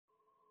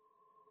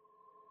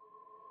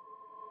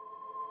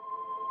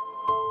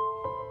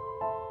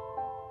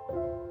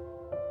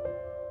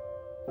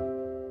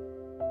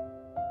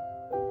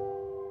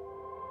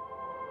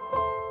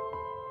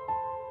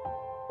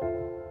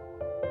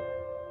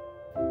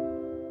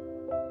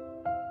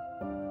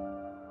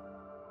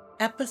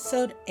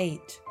Episode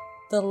 8: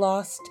 The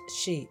Lost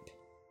Sheep.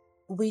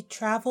 We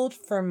traveled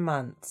for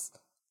months,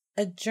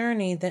 a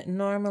journey that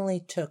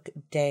normally took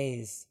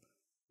days.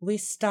 We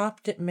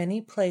stopped at many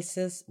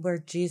places where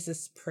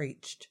Jesus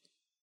preached.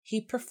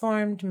 He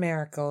performed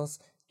miracles,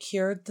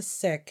 cured the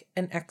sick,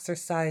 and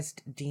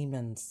exorcised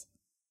demons.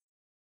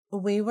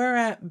 We were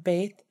at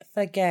Beth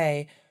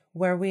Phage,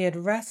 where we had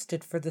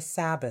rested for the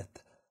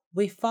Sabbath.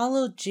 We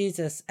followed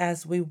Jesus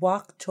as we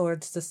walked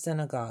towards the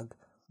synagogue.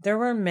 There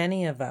were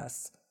many of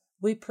us.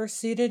 We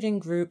proceeded in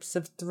groups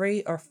of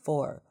 3 or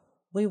 4.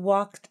 We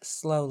walked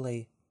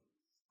slowly.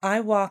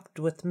 I walked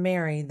with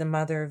Mary, the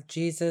mother of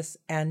Jesus,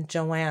 and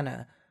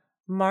Joanna.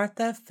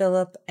 Martha,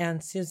 Philip,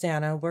 and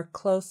Susanna were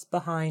close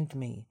behind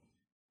me.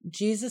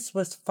 Jesus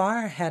was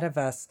far ahead of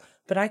us,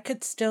 but I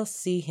could still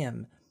see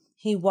him.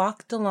 He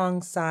walked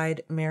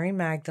alongside Mary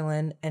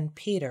Magdalene and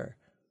Peter.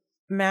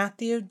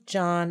 Matthew,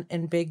 John,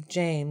 and Big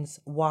James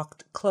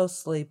walked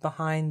closely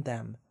behind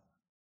them.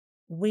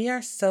 "We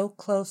are so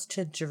close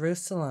to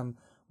Jerusalem.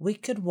 We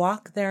could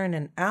walk there in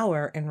an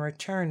hour and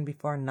return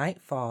before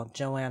nightfall,"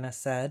 Joanna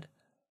said.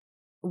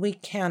 "We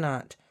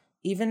cannot.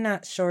 Even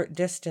that short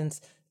distance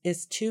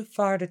is too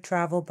far to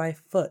travel by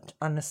foot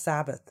on the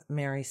Sabbath,"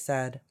 Mary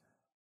said.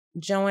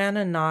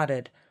 Joanna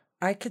nodded.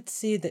 I could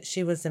see that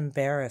she was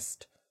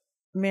embarrassed.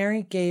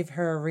 Mary gave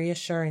her a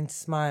reassuring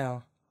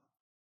smile.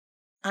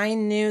 "I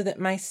knew that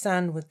my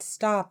son would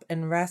stop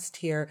and rest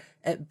here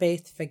at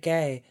Beth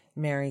Phage,"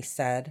 Mary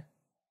said.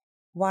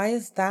 "Why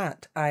is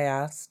that?" I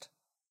asked.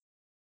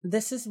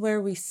 "This is where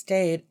we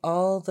stayed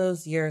all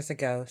those years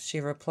ago,"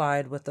 she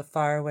replied with a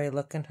faraway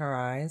look in her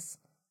eyes.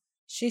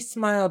 She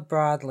smiled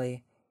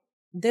broadly.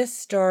 "This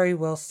story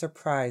will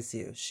surprise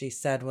you," she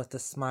said with a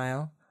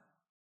smile.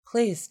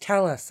 "Please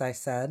tell us," I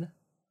said.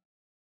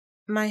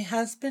 "My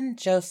husband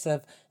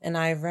Joseph and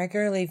I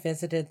regularly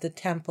visited the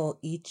temple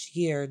each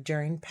year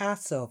during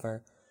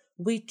Passover.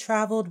 We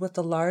traveled with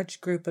a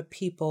large group of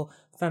people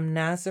from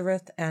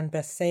Nazareth and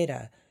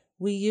Bethsaida.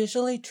 We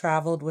usually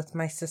traveled with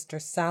my sister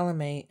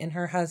Salome and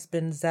her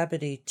husband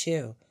Zebedee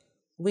too.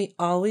 We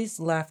always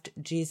left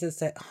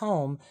Jesus at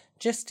home,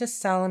 just as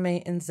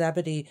Salome and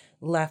Zebedee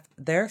left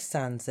their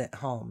sons at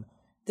home.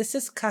 This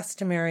is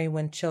customary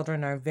when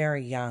children are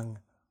very young.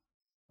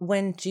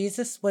 When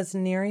Jesus was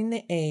nearing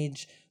the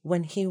age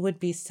when he would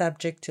be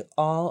subject to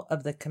all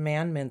of the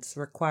commandments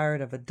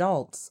required of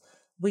adults,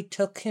 we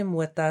took him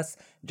with us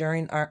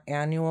during our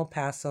annual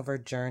Passover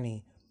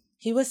journey.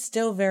 He was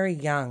still very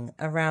young,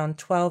 around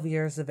 12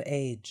 years of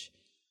age.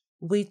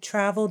 We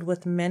traveled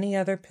with many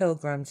other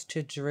pilgrims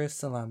to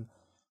Jerusalem.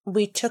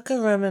 We took a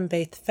room in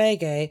Beth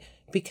Phage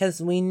because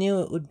we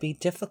knew it would be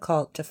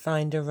difficult to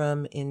find a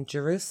room in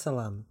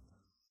Jerusalem.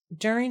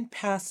 During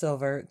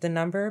Passover, the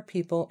number of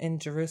people in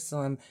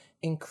Jerusalem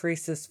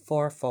increases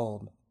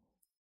 4-fold.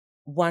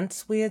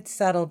 Once we had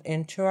settled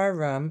into our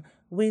room,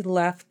 we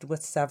left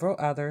with several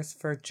others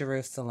for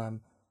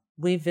Jerusalem.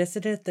 We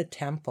visited the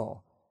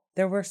temple.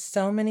 There were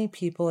so many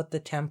people at the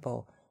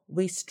temple.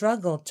 We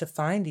struggled to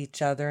find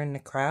each other in the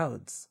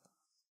crowds.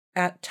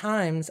 At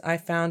times, I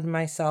found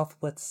myself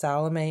with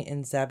Salome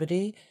and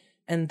Zebedee,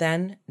 and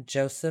then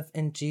Joseph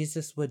and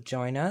Jesus would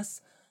join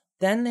us.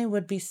 Then they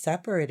would be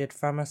separated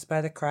from us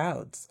by the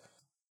crowds.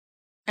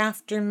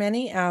 After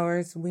many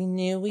hours, we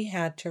knew we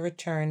had to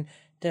return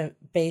to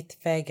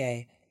Beth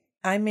Phage.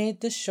 I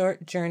made the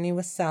short journey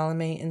with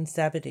Salome and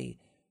Zebedee.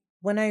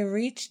 When I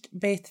reached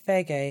Beth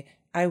Phage,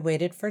 I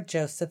waited for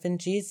Joseph and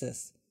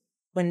Jesus.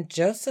 When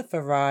Joseph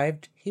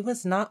arrived, he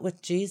was not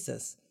with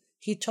Jesus.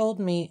 He told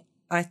me,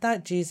 "I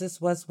thought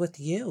Jesus was with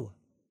you."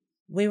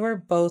 We were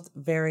both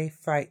very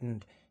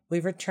frightened.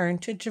 We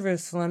returned to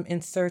Jerusalem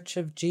in search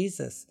of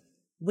Jesus.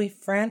 We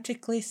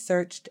frantically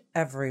searched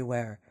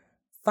everywhere.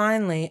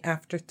 Finally,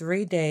 after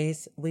 3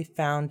 days, we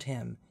found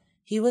him.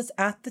 He was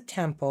at the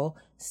temple,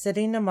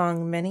 sitting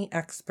among many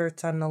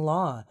experts on the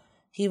law.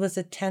 He was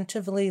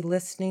attentively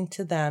listening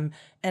to them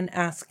and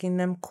asking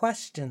them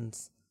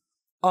questions.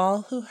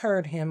 All who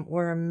heard him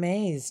were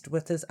amazed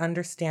with his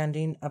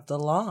understanding of the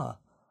law.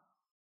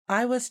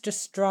 I was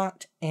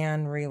distraught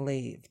and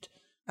relieved.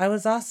 I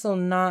was also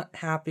not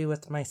happy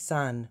with my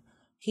son.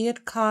 He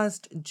had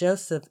caused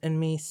Joseph and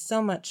me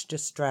so much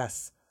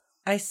distress.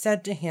 I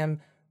said to him,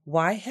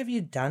 "Why have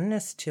you done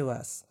this to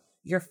us?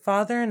 Your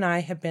father and I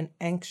have been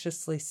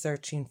anxiously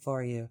searching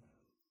for you."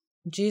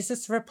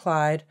 Jesus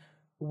replied,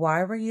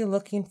 "Why were you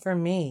looking for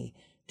me?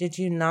 Did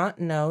you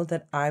not know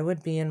that I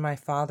would be in my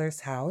Father's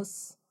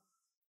house?"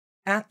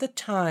 At the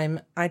time,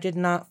 I did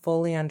not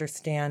fully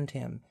understand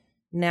him.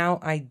 Now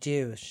I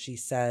do, she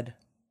said.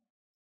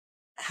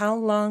 "How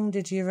long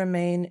did you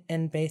remain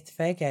in Beth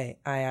Phage?"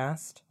 I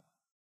asked.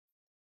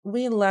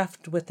 "We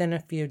left within a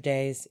few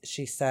days,"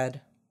 she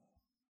said.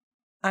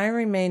 I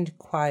remained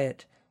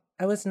quiet.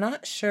 I was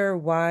not sure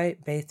why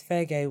Beth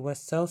Phage was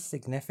so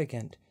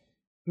significant.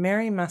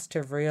 Mary must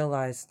have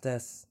realized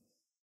this.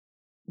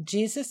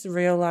 Jesus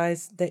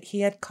realized that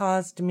he had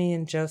caused me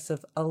and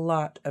Joseph a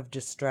lot of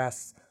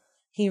distress.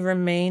 He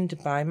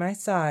remained by my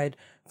side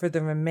for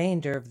the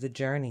remainder of the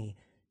journey.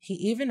 He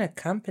even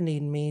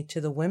accompanied me to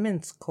the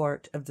women's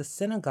court of the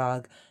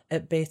synagogue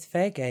at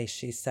Bethphage,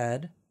 she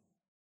said.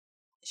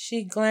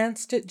 She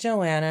glanced at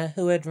Joanna,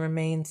 who had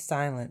remained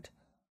silent.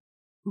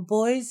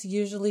 Boys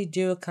usually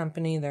do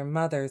accompany their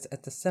mothers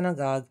at the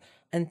synagogue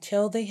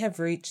until they have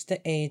reached the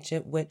age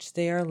at which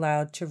they are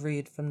allowed to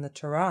read from the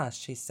Torah,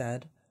 she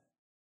said.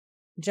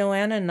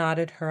 Joanna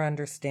nodded her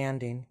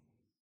understanding.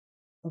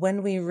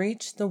 When we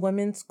reached the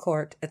women's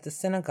court at the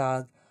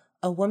synagogue,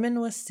 a woman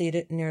was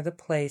seated near the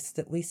place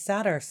that we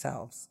sat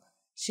ourselves.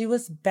 She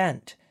was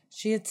bent.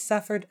 She had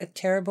suffered a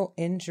terrible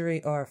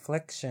injury or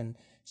affliction.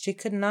 She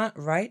could not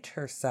right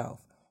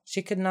herself.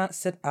 She could not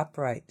sit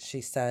upright,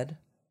 she said.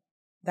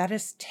 That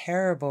is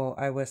terrible,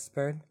 I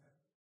whispered.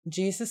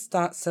 Jesus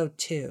thought so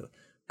too.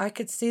 I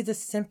could see the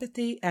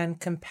sympathy and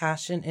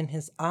compassion in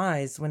his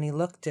eyes when he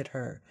looked at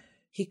her.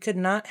 He could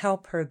not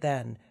help her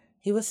then.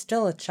 He was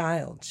still a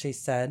child, she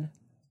said.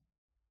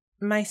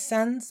 My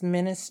son's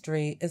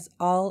ministry is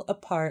all a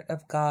part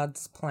of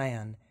God's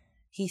plan.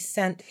 He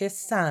sent his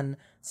son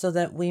so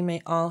that we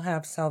may all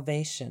have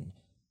salvation.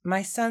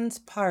 My son's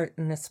part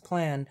in this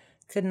plan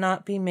could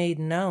not be made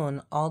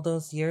known all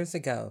those years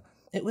ago.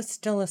 It was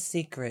still a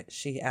secret,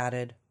 she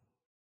added.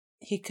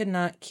 He could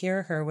not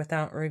cure her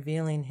without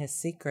revealing his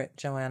secret,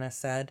 Joanna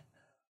said.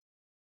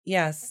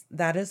 Yes,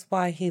 that is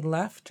why he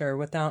left her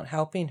without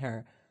helping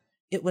her.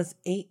 It was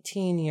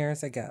 18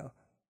 years ago.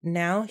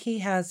 Now he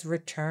has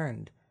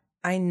returned.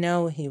 I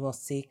know he will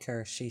seek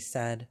her, she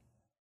said.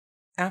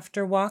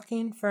 After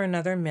walking for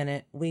another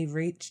minute, we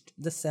reached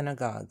the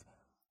synagogue.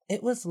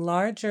 It was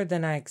larger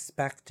than I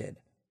expected.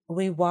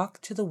 We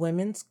walked to the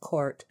women's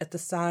court at the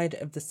side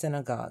of the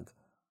synagogue.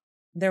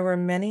 There were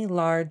many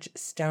large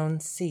stone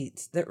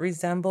seats that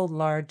resembled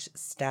large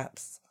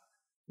steps.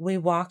 We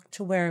walked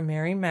to where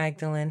Mary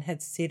Magdalene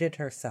had seated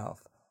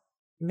herself.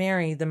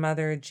 Mary, the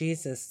mother of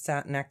Jesus,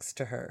 sat next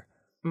to her.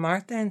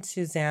 Martha and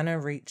Susanna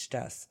reached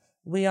us.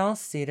 We all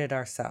seated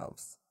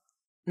ourselves.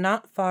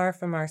 Not far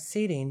from our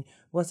seating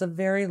was a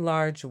very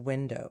large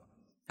window.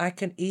 I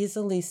could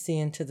easily see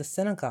into the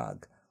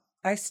synagogue.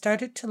 I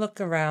started to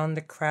look around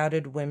the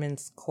crowded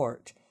women's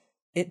court.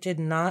 It did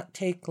not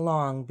take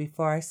long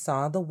before I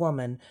saw the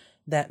woman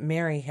that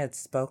Mary had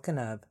spoken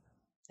of.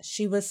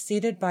 She was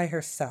seated by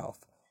herself.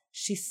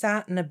 She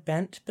sat in a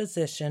bent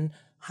position,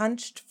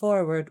 hunched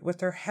forward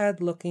with her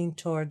head looking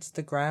towards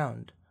the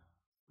ground.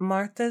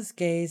 Martha's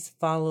gaze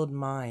followed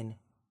mine.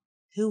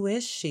 Who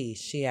is she?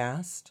 She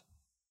asked.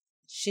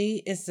 She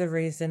is the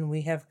reason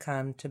we have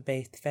come to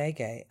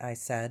Bethphage, I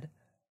said.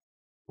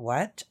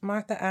 What?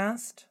 Martha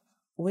asked.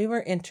 We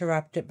were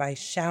interrupted by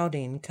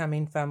shouting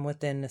coming from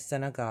within the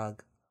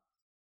synagogue.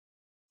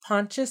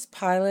 Pontius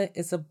Pilate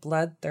is a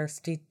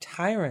bloodthirsty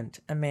tyrant,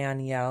 a man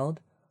yelled.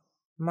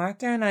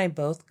 Martha and I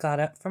both got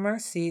up from our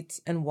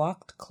seats and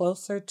walked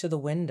closer to the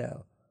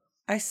window.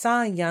 I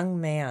saw a young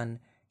man.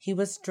 He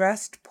was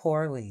dressed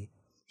poorly.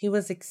 He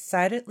was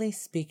excitedly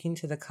speaking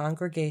to the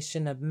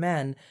congregation of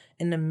men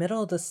in the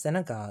middle of the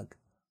synagogue.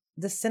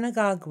 The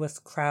synagogue was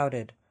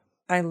crowded.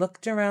 I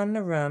looked around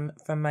the room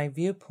from my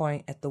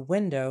viewpoint at the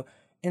window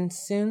and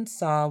soon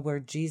saw where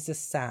Jesus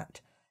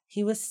sat.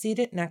 He was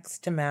seated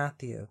next to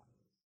Matthew.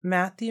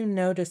 Matthew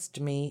noticed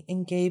me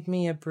and gave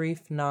me a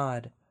brief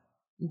nod.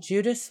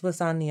 Judas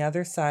was on the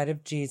other side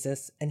of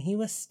Jesus, and he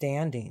was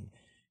standing.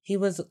 He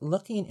was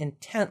looking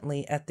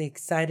intently at the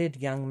excited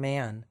young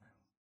man.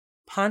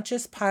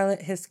 Pontius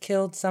Pilate has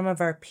killed some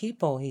of our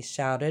people, he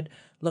shouted,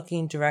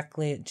 looking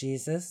directly at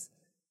Jesus.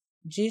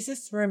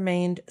 Jesus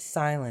remained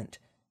silent.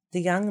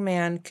 The young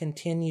man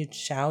continued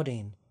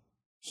shouting.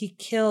 He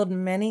killed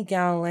many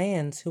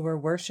Galileans who were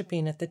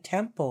worshiping at the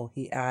temple,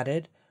 he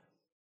added.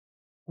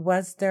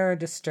 Was there a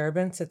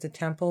disturbance at the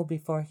temple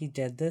before he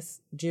did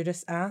this?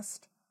 Judas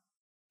asked.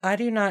 I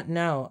do not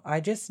know.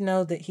 I just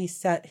know that he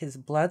set his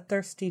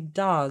bloodthirsty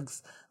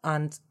dogs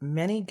on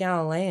many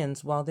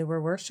Galileans while they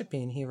were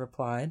worshiping, he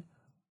replied.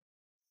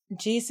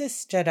 Jesus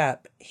stood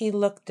up. He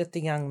looked at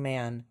the young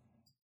man.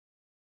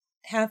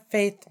 Have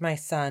faith, my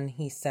son,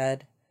 he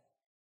said.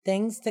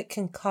 Things that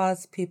can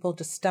cause people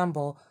to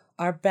stumble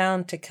are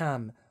bound to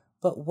come,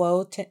 but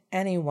woe to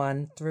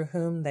anyone through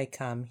whom they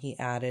come, he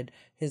added,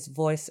 his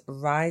voice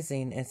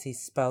rising as he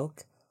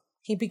spoke.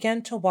 He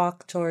began to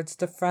walk towards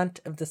the front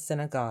of the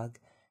synagogue.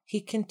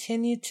 He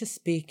continued to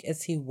speak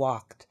as he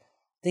walked.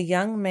 The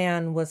young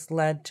man was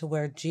led to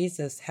where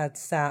Jesus had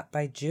sat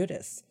by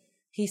Judas.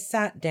 He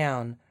sat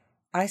down.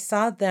 I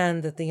saw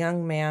then that the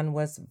young man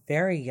was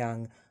very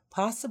young,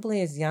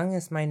 possibly as young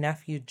as my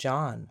nephew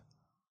John.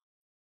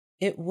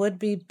 It would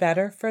be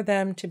better for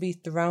them to be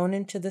thrown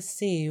into the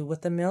sea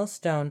with a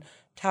millstone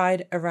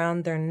tied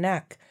around their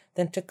neck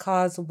than to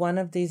cause one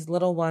of these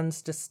little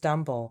ones to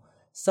stumble.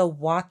 So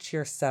watch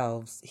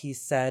yourselves, he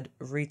said,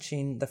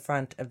 reaching the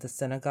front of the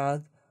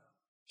synagogue.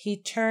 He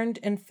turned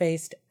and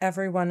faced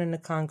everyone in the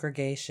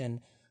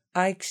congregation.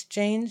 I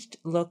exchanged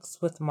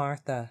looks with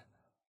Martha.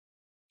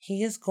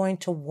 He is going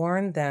to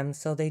warn them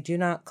so they do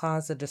not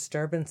cause a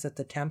disturbance at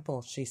the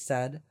temple, she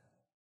said.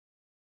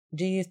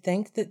 Do you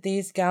think that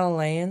these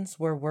Galileans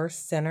were worse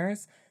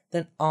sinners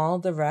than all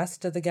the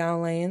rest of the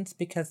Galileans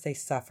because they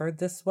suffered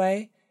this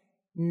way?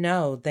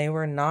 No, they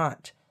were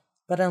not.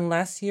 But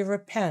unless you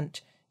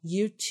repent,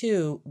 you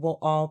too will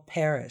all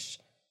perish.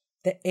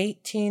 The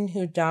 18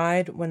 who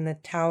died when the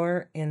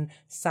tower in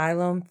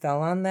Siloam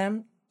fell on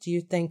them, do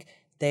you think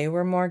they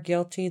were more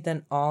guilty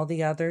than all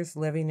the others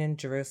living in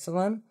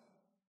Jerusalem?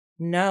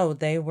 No,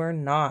 they were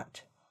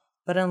not.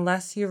 But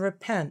unless you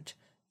repent,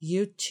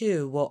 you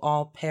too will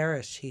all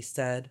perish, he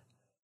said.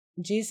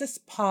 Jesus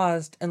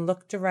paused and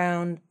looked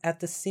around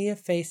at the sea of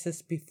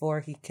faces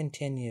before he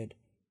continued.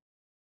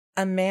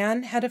 A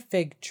man had a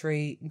fig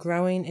tree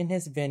growing in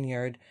his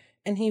vineyard,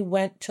 and he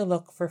went to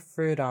look for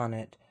fruit on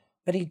it,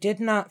 but he did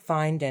not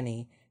find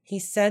any. He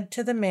said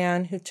to the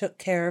man who took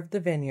care of the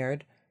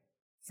vineyard,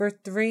 "For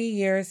 3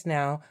 years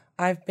now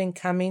I've been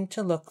coming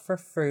to look for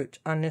fruit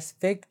on this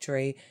fig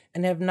tree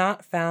and have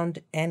not found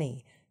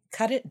any.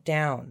 Cut it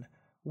down.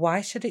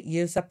 Why should it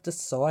use up the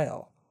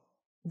soil?"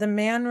 The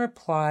man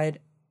replied,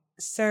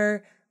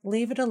 "Sir,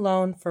 leave it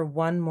alone for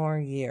 1 more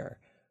year.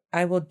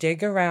 I will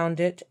dig around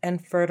it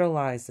and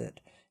fertilize it.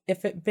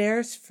 If it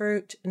bears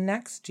fruit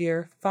next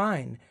year,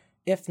 fine.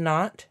 If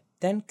not,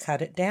 then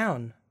cut it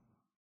down."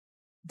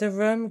 The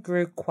room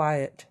grew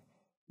quiet.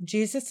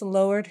 Jesus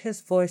lowered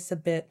his voice a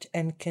bit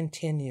and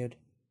continued,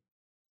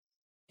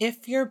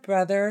 "If your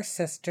brother or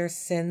sister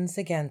sins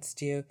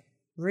against you,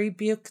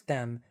 rebuke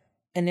them,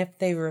 and if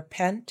they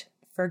repent,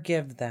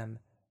 forgive them.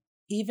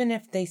 Even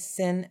if they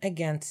sin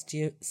against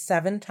you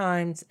 7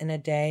 times in a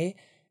day,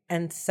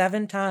 and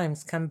 7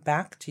 times come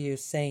back to you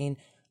saying,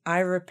 'I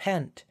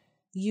repent,'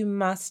 you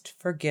must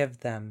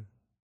forgive them."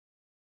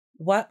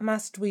 "What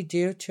must we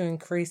do to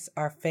increase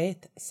our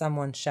faith?"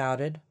 someone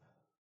shouted.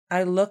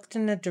 I looked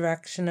in the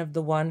direction of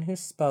the one who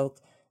spoke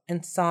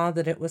and saw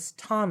that it was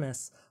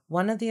Thomas,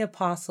 one of the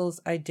apostles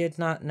I did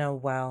not know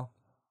well.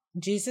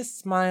 Jesus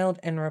smiled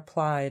and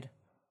replied,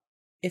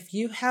 "If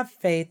you have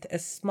faith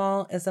as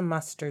small as a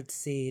mustard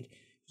seed,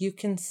 you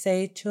can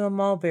say to a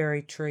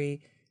mulberry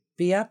tree,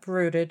 'Be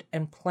uprooted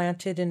and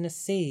planted in the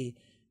sea,'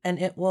 and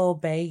it will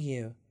obey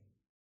you."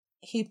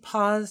 He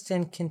paused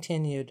and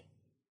continued,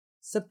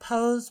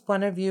 "Suppose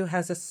one of you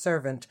has a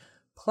servant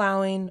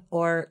plowing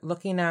or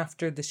looking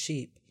after the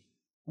sheep.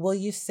 Will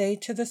you say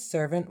to the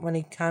servant when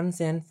he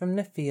comes in from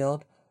the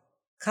field,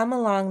 'Come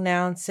along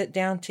now and sit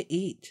down to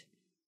eat'?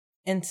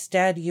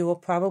 Instead, you will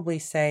probably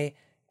say,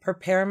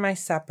 'Prepare my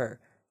supper,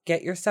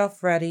 get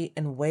yourself ready,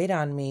 and wait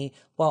on me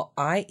while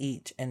I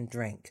eat and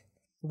drink.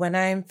 When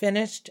I am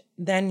finished,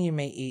 then you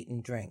may eat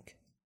and drink.'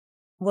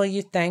 Will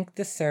you thank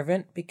the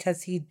servant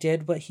because he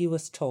did what he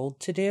was told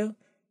to do?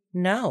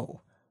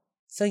 No.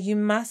 So you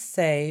must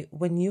say,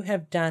 when you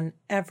have done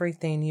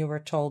everything you were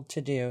told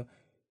to do,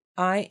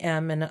 'I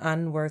am an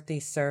unworthy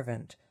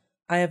servant.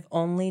 I have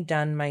only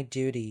done my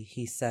duty,'"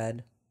 he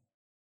said.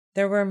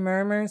 There were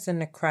murmurs in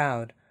the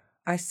crowd.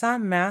 I saw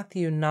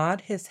Matthew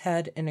nod his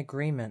head in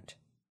agreement.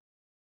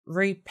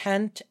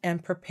 "Repent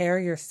and prepare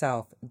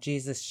yourself,"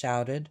 Jesus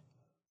shouted.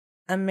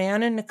 A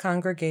man in the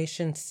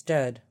congregation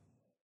stood.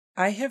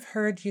 "I have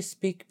heard you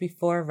speak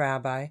before,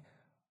 Rabbi.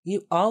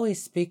 You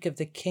always speak of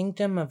the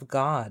kingdom of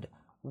God.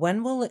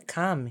 When will it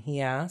come?" he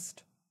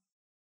asked.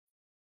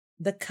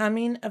 The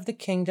coming of the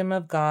kingdom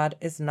of God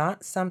is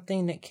not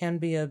something that can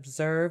be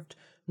observed,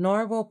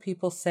 nor will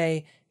people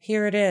say,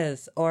 "Here it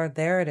is," or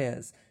 "There it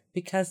is,"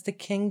 because the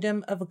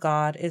kingdom of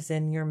God is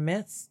in your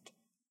midst.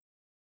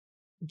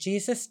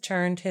 Jesus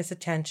turned his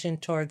attention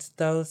towards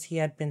those he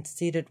had been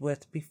seated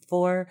with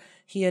before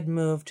he had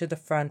moved to the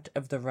front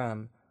of the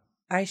room.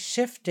 I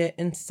shifted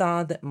and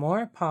saw that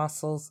more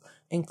apostles,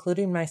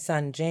 including my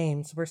son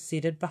James, were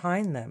seated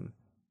behind them.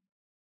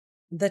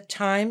 "The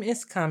time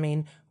is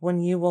coming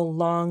when you will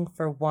long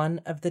for one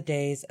of the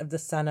days of the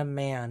Son of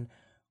Man,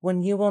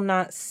 when you will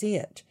not see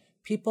it.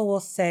 People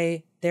will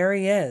say, 'There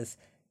he is.'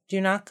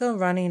 Do not go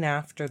running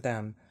after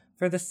them,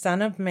 for the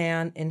Son of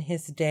Man in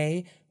his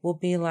day will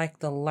be like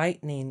the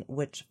lightning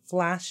which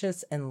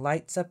flashes and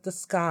lights up the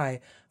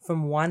sky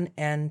from one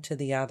end to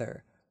the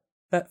other.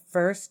 But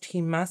first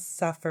he must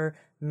suffer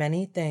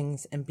many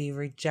things and be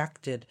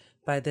rejected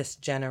by this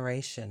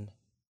generation.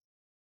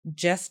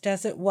 Just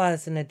as it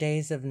was in the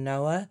days of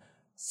Noah,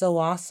 so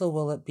also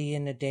will it be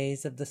in the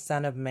days of the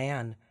Son of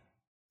Man.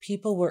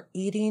 People were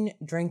eating,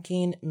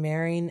 drinking,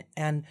 marrying,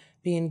 and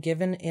being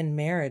given in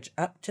marriage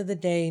up to the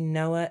day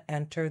Noah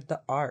entered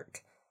the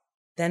ark.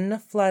 Then the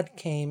flood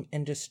came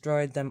and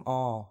destroyed them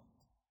all.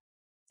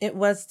 It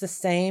was the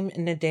same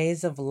in the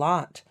days of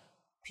Lot.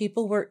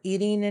 People were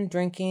eating and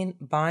drinking,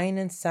 buying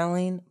and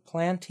selling,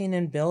 planting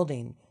and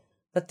building.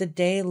 But the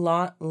day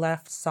Lot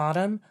left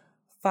Sodom,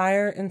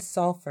 fire and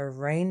sulfur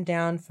rained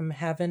down from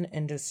heaven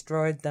and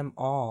destroyed them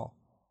all.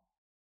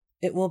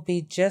 It will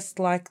be just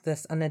like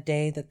this on the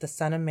day that the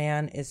Son of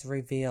Man is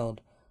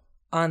revealed.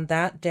 On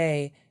that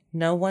day,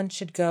 no one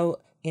should go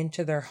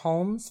into their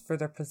homes for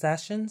their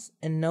possessions,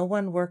 and no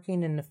one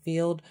working in the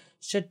field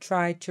should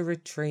try to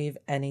retrieve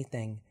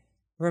anything.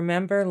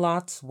 Remember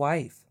Lot's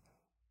wife.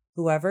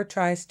 Whoever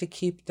tries to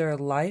keep their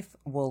life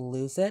will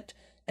lose it,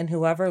 and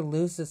whoever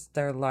loses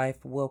their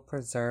life will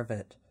preserve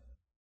it.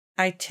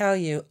 I tell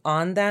you,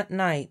 on that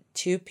night,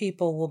 2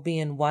 people will be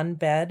in one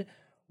bed,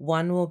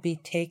 one will be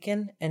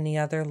taken and the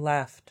other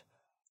left.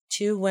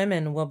 2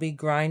 women will be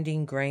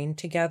grinding grain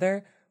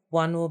together,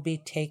 one will be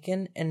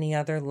taken and the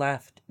other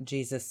left,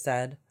 Jesus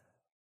said.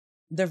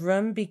 The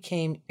room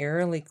became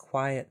eerily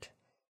quiet.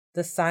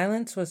 The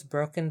silence was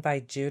broken by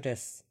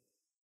Judas.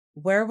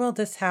 "Where will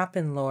this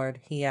happen, Lord?"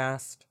 he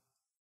asked.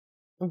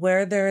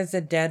 "Where there is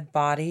a dead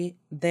body,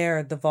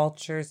 there the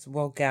vultures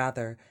will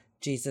gather,"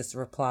 Jesus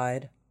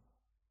replied.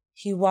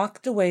 He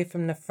walked away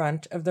from the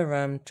front of the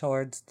room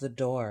towards the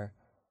door.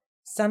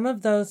 Some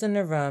of those in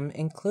the room,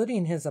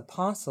 including his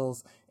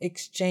apostles,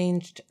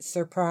 exchanged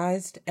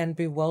surprised and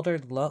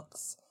bewildered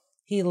looks.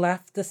 He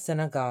left the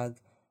synagogue.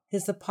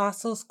 His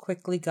apostles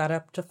quickly got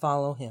up to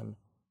follow him.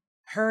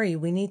 "Hurry,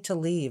 we need to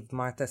leave,"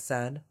 Martha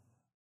said.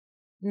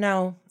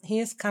 "No, he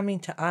is coming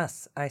to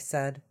us," I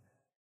said.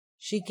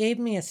 She gave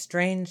me a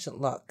strange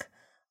look.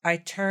 I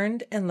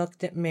turned and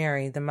looked at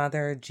Mary, the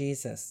mother of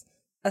Jesus.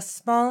 A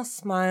small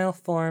smile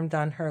formed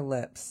on her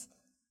lips.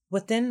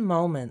 Within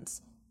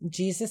moments,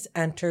 Jesus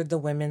entered the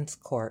women's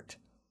court.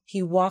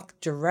 He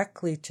walked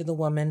directly to the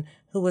woman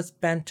who was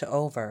bent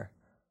over.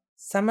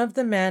 Some of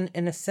the men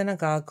in the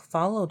synagogue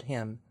followed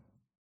him.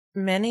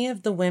 Many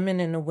of the women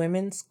in the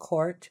women's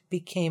court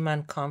became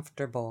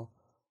uncomfortable.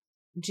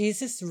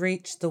 Jesus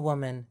reached the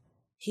woman.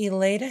 He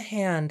laid a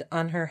hand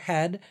on her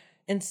head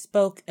and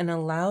spoke in a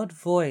loud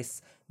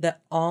voice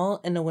that all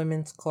in the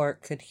women's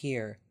court could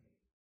hear.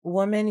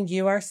 "Woman,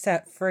 you are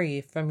set free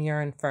from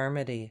your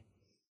infirmity."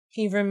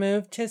 He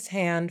removed his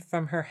hand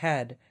from her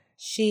head.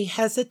 She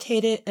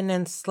hesitated and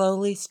then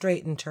slowly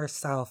straightened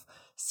herself.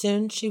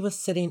 Soon she was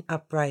sitting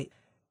upright.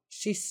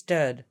 She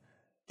stood.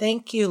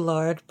 "Thank you,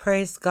 Lord.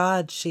 Praise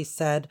God," she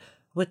said,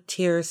 with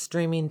tears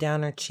streaming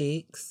down her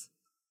cheeks.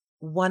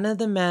 One of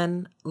the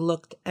men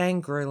looked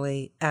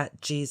angrily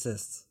at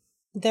Jesus.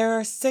 "There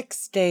are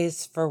 6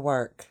 days for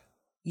work.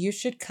 You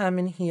should come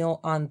and heal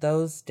on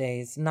those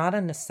days, not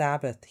on the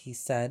Sabbath," he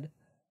said.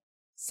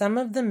 Some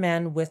of the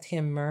men with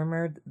him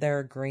murmured their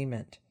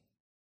agreement.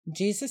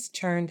 Jesus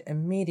turned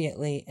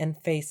immediately and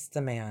faced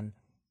the man.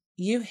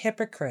 "You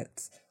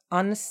hypocrites!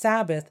 On the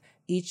Sabbath,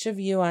 each of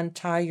you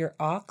untie your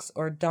ox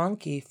or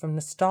donkey from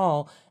the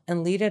stall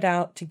and lead it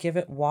out to give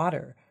it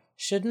water.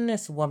 Shouldn't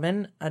this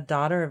woman, a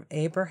daughter of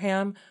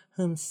Abraham,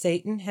 whom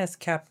Satan has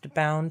kept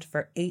bound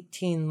for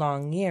 18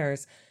 long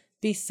years,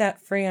 be set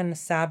free on the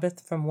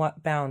Sabbath from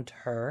what bound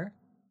her?"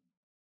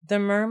 The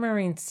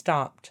murmuring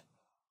stopped.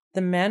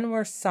 The men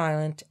were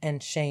silent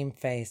and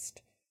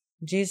shamefaced.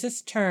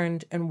 Jesus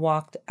turned and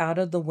walked out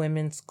of the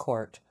women's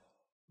court.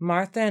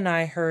 Martha and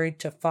I hurried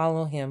to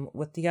follow him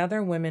with the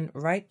other women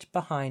right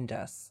behind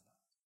us.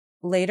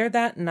 Later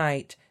that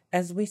night,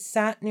 as we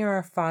sat near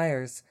our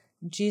fires,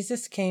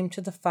 Jesus came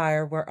to the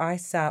fire where I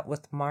sat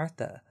with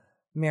Martha,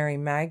 Mary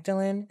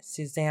Magdalene,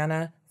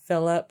 Susanna,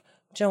 Philip,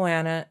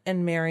 Joanna,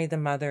 and Mary, the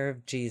mother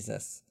of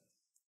Jesus.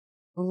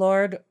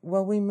 "Lord,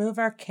 will we move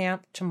our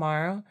camp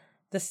tomorrow?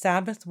 The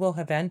Sabbath will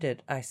have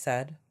ended," I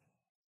said.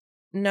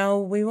 "No,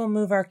 we will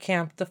move our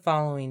camp the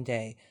following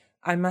day.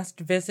 I must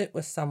visit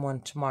with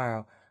someone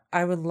tomorrow.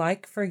 I would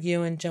like for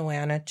you and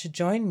Joanna to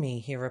join me,"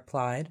 he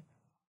replied.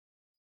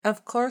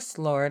 "Of course,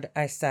 Lord,"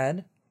 I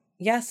said.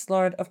 "Yes,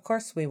 Lord, of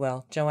course we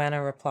will,"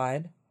 Joanna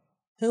replied.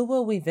 "Who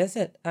will we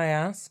visit?" I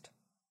asked.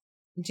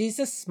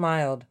 Jesus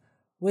smiled.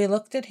 We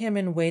looked at him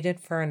and waited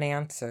for an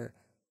answer.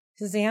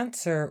 His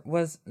answer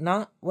was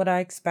not what I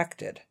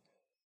expected.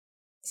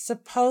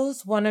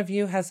 "Suppose one of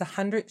you has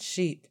 100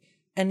 sheep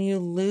and you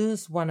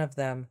lose one of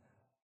them.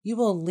 You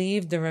will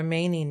leave the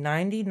remaining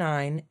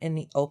 99 in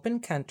the open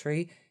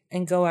country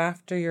and go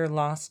after your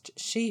lost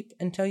sheep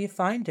until you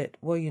find it,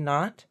 will you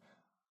not?"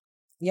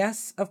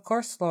 "Yes, of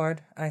course,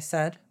 Lord," I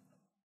said.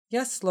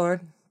 "Yes,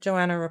 Lord,"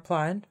 Joanna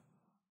replied.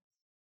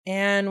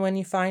 "And when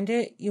you find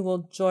it, you will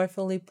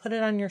joyfully put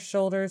it on your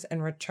shoulders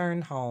and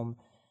return home.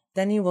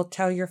 Then you will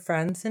tell your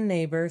friends and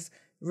neighbors,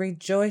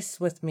 'Rejoice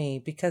with me,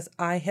 because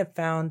I have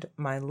found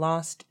my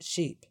lost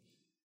sheep.'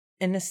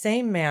 In the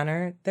same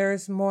manner, there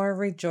is more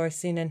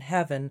rejoicing in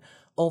heaven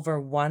over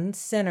one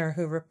sinner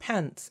who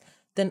repents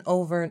than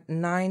over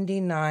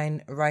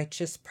 99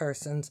 righteous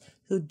persons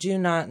who do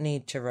not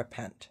need to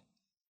repent."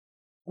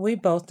 We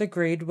both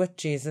agreed with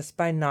Jesus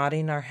by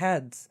nodding our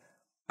heads.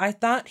 I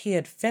thought he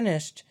had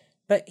finished,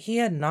 but he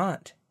had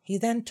not. He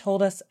then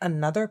told us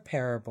another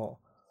parable.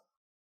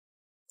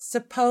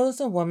 "Suppose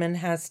a woman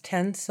has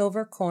 10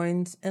 silver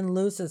coins and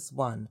loses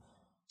one.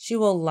 She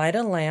will light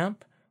a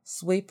lamp,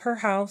 sweep her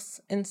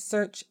house, and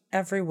search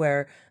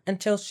everywhere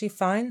until she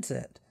finds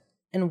it.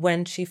 And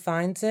when she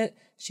finds it,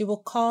 she will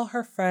call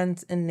her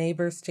friends and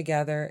neighbors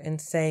together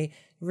and say,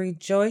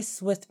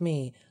 'Rejoice with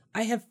me,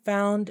 I have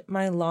found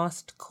my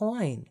lost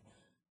coin.'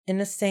 In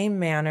the same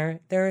manner,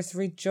 there is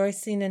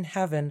rejoicing in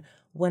heaven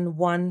when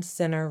one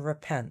sinner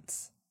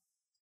repents."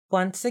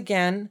 Once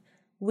again,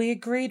 we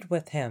agreed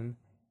with him.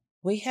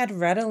 We had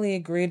readily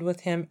agreed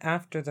with him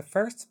after the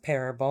first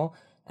parable,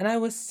 and I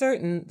was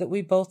certain that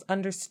we both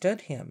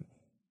understood him.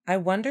 I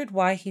wondered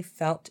why he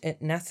felt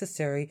it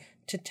necessary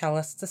to tell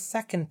us the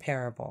second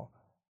parable.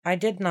 I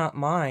did not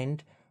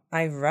mind.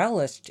 I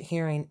relished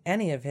hearing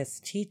any of his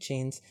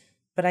teachings,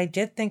 but I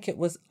did think it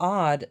was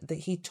odd that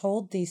he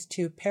told these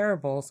two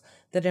parables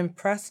that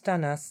impressed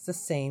on us the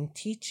same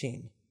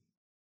teaching.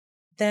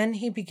 Then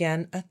he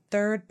began a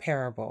third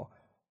parable.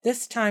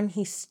 This time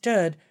he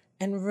stood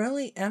and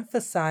really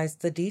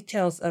emphasized the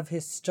details of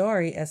his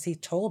story as he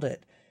told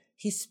it.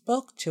 He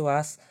spoke to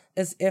us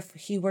as if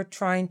he were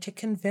trying to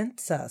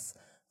convince us,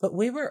 but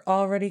we were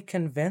already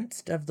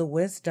convinced of the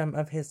wisdom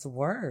of his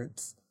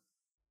words.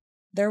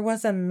 There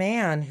was a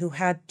man who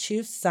had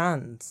 2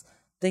 sons.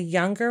 The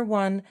younger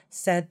one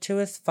said to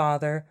his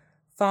father,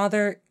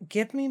 "Father,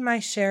 give me my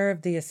share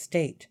of the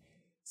estate."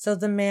 So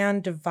the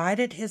man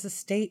divided his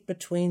estate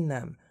between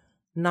them.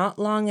 Not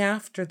long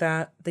after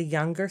that, the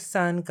younger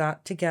son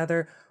got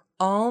together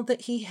all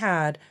that he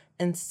had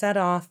and set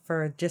off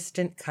for a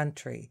distant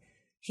country.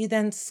 He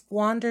then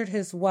squandered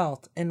his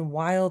wealth in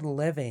wild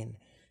living.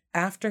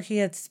 After he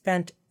had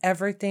spent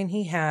everything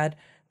he had,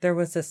 there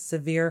was a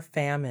severe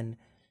famine.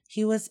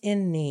 He was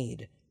in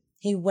need.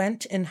 He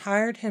went and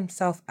hired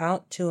himself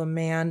out to a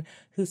man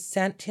who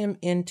sent him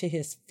into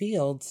his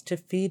fields to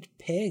feed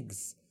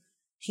pigs.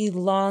 He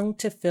longed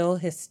to fill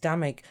his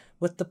stomach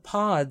with the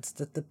pods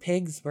that the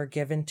pigs were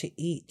given to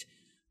eat,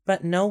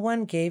 but no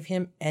one gave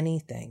him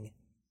anything.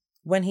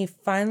 When he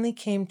finally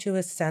came to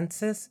his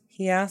senses,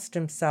 he asked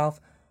himself,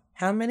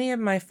 "How many of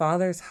my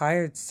father's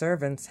hired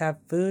servants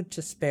have food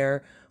to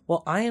spare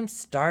while I am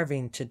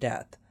starving to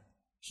death?"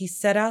 He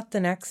set out the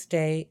next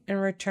day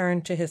and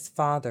returned to his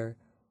father.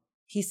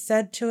 He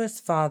said to his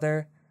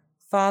father,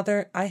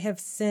 "Father, I have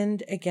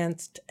sinned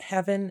against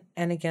heaven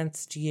and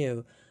against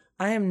you.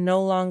 I am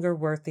no longer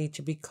worthy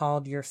to be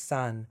called your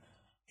son."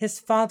 His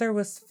father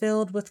was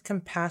filled with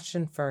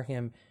compassion for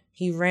him.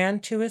 He ran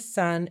to his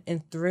son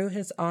and threw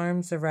his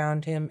arms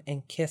around him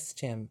and kissed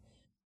him.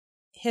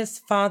 His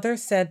father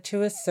said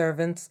to his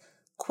servants,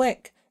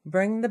 "Quick,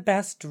 bring the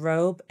best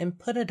robe and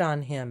put it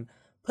on him.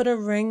 Put a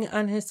ring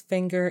on his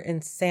finger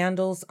and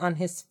sandals on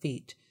his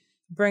feet.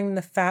 Bring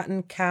the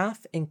fattened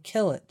calf and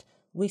kill it.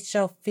 We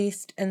shall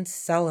feast and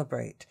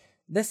celebrate.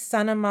 This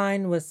son of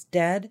mine was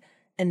dead,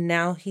 and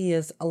now he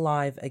is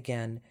alive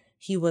again.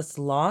 He was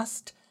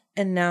lost,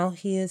 and now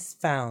he is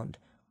found."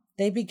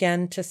 They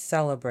began to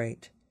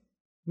celebrate.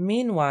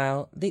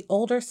 Meanwhile, the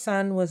older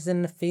son was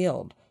in the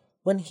field.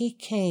 When he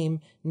came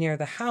near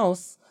the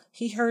house,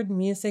 he heard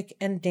music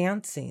and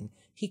dancing.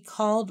 He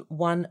called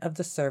one of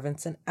the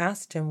servants and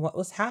asked him what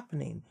was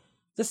happening.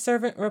 The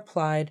servant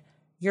replied,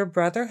 "Your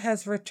brother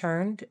has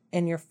returned,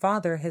 and your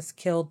father has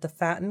killed the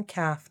fattened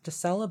calf to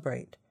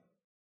celebrate."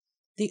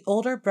 The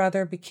older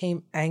brother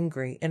became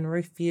angry and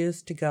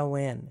refused to go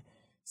in.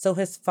 So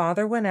his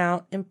father went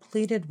out and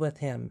pleaded with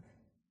him.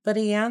 But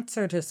he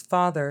answered his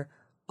father,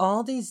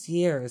 "All these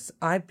years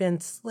I've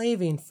been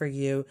slaving for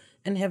you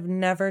and have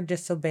never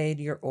disobeyed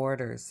your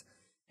orders.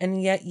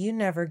 And yet you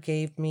never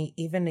gave me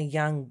even a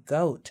young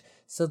goat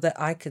so that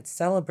I could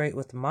celebrate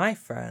with my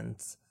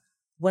friends.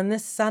 When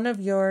this son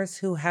of yours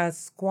who has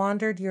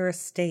squandered your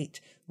estate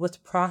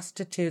with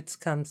prostitutes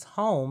comes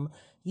home,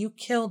 you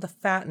kill the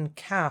fattened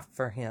calf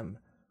for him."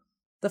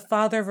 The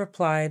father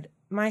replied,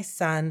 "My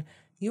son,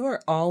 you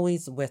are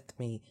always with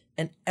me,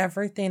 and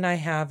everything I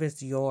have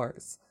is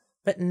yours.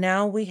 But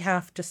now we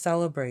have to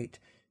celebrate.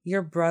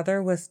 Your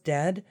brother was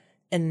dead,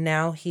 and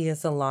now he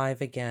is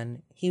alive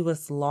again. He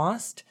was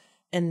lost,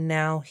 and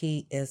now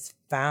he is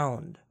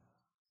found."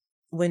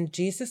 When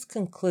Jesus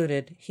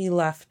concluded, he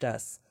left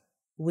us.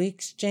 We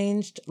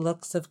exchanged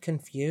looks of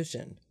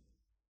confusion.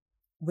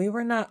 "We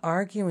were not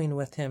arguing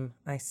with him,"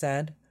 I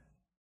said.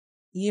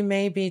 "You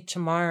may be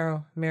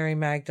tomorrow," Mary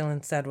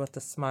Magdalene said with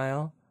a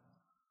smile.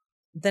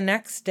 The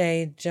next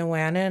day,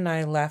 Joanna and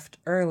I left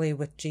early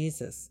with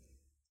Jesus.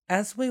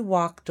 As we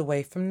walked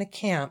away from the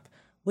camp,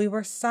 we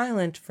were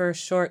silent for a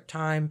short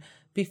time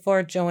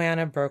before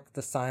Joanna broke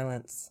the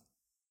silence.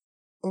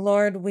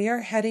 "Lord, we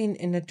are heading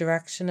in the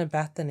direction of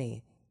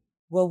Bethany.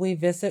 Will we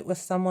visit with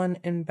someone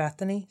in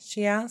Bethany?"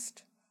 she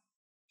asked.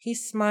 He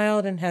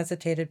smiled and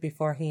hesitated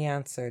before he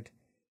answered.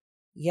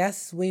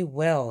 "Yes, we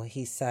will,"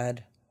 he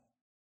said.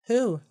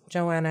 "Who?"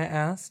 Joanna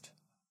asked.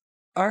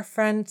 "Our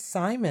friend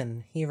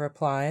Simon," he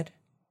replied.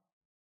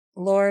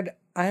 "Lord,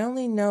 I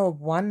only know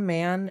of one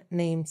man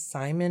named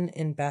Simon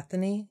in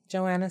Bethany,"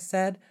 Joanna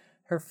said,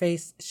 her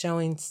face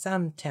showing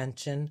some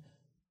tension.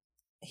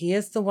 "He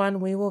is the one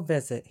we will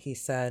visit," he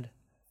said.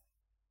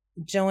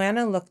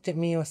 Joanna looked at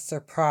me with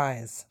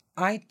surprise.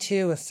 I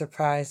too was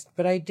surprised,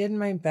 but I did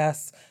my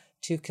best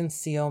to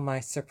conceal my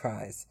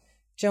surprise.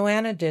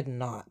 Joanna did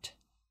not.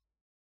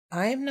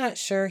 "I am not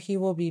sure he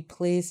will be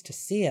pleased to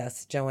see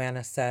us,"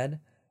 Joanna said.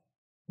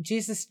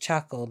 Jesus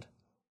chuckled.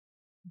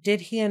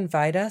 "Did he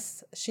invite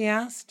us?" she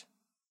asked.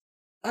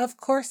 "Of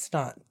course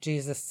not,"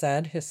 Jesus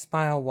said, his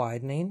smile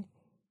widening.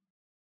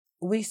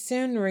 We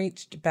soon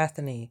reached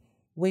Bethany.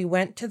 We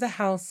went to the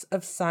house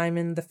of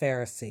Simon the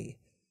Pharisee.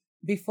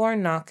 Before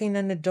knocking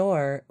on the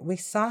door, we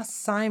saw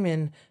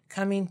Simon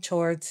coming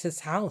towards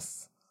his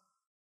house.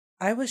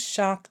 I was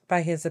shocked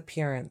by his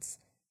appearance.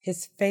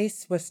 His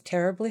face was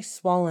terribly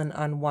swollen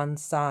on one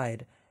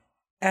side.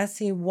 As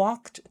he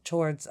walked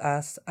towards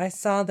us, I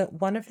saw that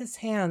one of his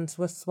hands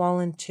was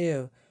swollen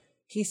too.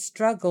 He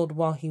struggled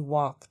while he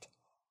walked.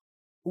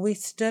 We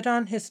stood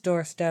on his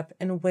doorstep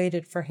and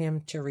waited for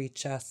him to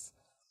reach us.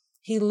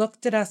 He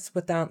looked at us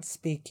without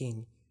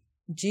speaking.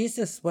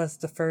 Jesus was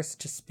the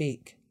first to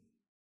speak.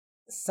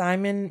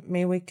 "Simon,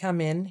 may we come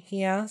in?"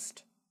 he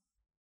asked.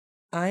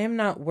 "I am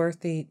not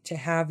worthy to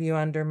have you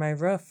under my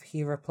roof,"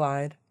 he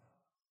replied.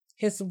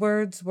 His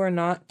words were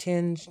not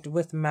tinged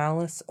with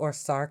malice or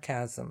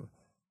sarcasm.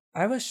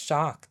 I was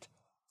shocked.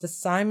 The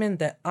Simon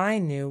that I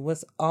knew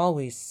was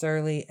always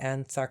surly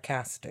and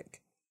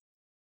sarcastic.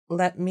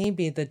 "Let me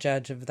be the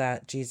judge of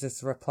that,"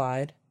 Jesus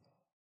replied.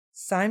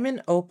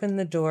 Simon opened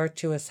the door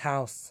to his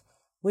house.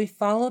 We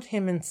followed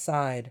him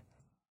inside.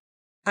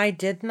 I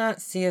did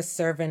not see a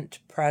servant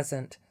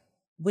present.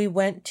 We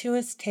went to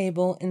his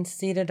table and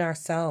seated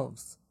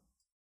ourselves.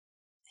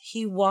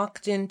 He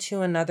walked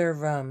into another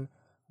room.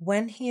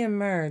 When he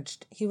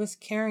emerged, he was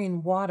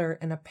carrying water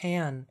in a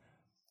pan.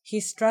 He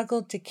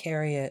struggled to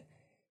carry it.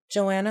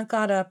 Joanna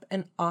got up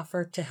and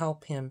offered to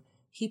help him.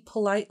 He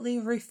politely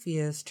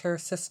refused her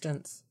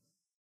assistance.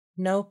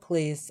 "No,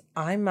 please,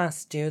 I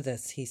must do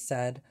this," he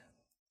said.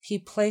 He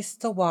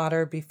placed the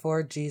water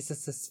before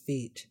Jesus'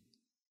 feet.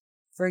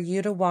 "For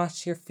you to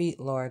wash your feet,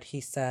 Lord,"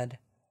 he said.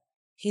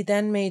 He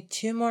then made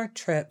 2 more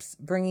trips,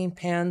 bringing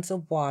pans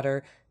of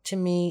water to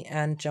me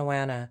and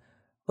Joanna.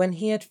 When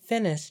he had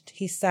finished,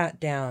 he sat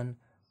down.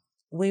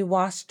 We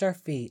washed our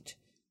feet.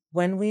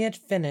 When we had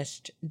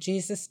finished,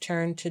 Jesus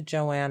turned to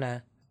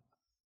Joanna.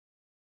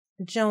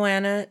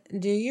 "Joanna,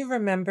 do you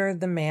remember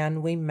the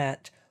man we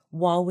met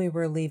while we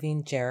were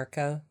leaving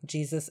Jericho?"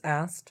 Jesus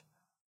asked.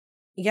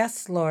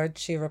 "Yes, Lord,"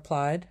 she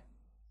replied.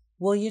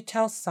 "Will you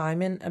tell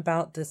Simon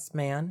about this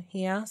man?"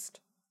 he asked.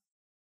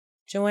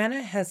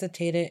 Joanna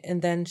hesitated,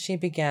 and then she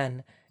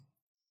began.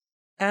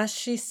 As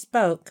she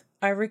spoke,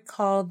 I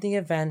recalled the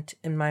event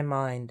in my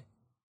mind.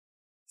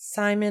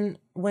 "Simon,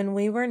 when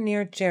we were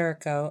near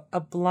Jericho, a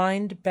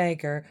blind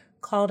beggar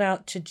called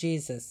out to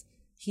Jesus.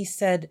 He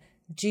said,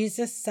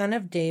 'Jesus, Son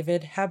of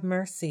David, have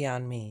mercy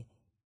on me.'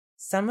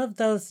 Some of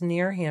those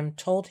near him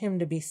told him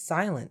to be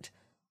silent,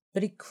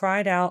 but he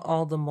cried out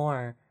all the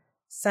more,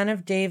 'Son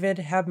of David,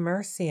 have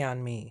mercy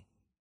on me.'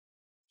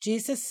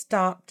 Jesus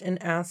stopped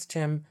and asked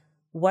him,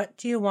 'What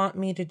do you want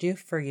me to do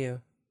for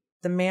you?'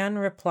 The man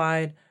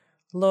replied,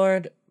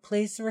 'Lord,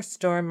 please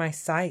restore my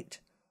sight.'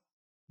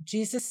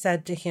 Jesus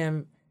said to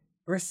him,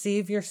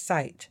 'Receive your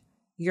sight.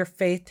 Your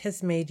faith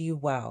has made you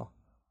well.'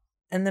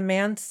 And the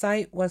man's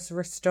sight was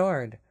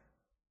restored.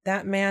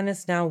 That man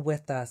is now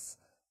with us.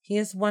 He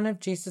is one of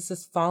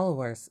Jesus'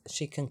 followers,"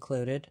 she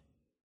concluded.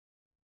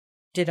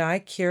 "Did I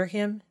cure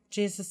him?"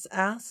 Jesus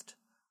asked.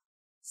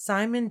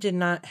 Simon did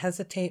not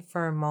hesitate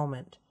for a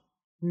moment.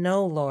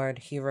 "No, Lord,"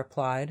 he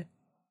replied.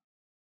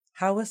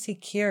 "How was he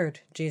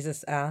cured?"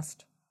 Jesus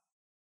asked.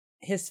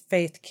 "His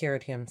faith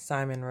cured him,"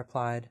 Simon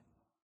replied.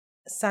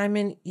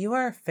 "Simon, you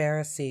are a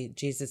Pharisee,"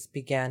 Jesus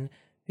began,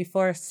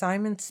 before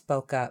Simon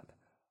spoke up.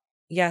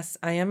 "Yes,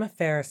 I am a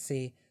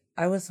Pharisee.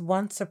 I was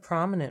once a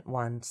prominent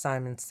one,"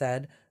 Simon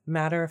said,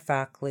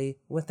 matter-of-factly,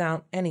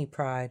 without any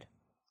pride.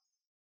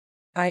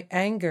 "I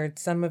angered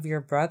some of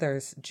your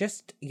brothers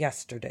just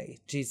yesterday,"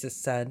 Jesus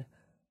said.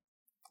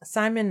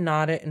 Simon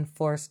nodded and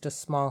forced a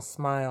small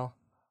smile.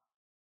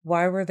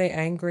 "Why were they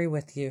angry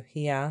with you?"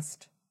 he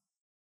asked.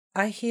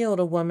 "I healed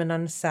a woman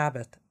on the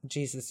Sabbath,"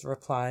 Jesus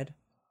replied.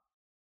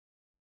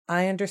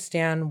 "I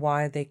understand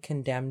why they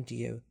condemned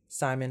you,"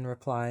 Simon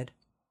replied.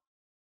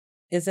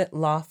 "Is it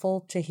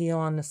lawful to heal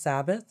on the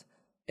Sabbath?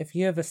 If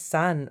you have a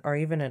son or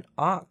even an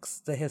ox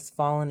that has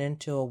fallen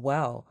into a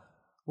well,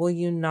 will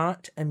you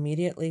not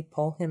immediately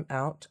pull him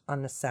out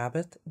on the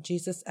Sabbath?"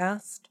 Jesus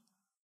asked.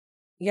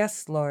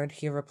 "Yes, Lord,"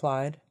 he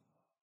replied.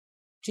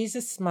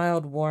 Jesus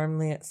smiled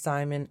warmly at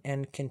Simon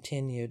and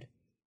continued.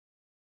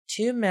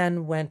 2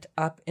 men went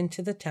up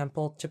into the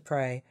temple to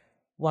pray.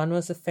 One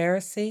was a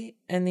Pharisee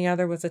and the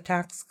other was a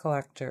tax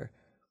collector.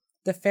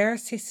 The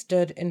Pharisee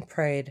stood and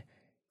prayed,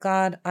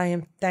 "God, I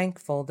am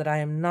thankful that I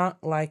am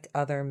not like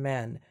other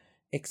men,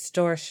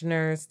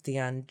 extortioners, the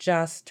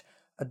unjust,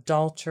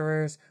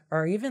 adulterers,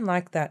 or even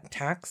like that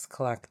tax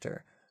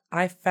collector.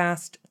 I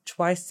fast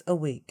twice a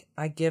week.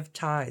 I give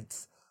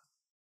tithes."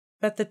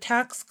 But the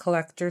tax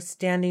collector,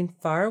 standing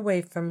far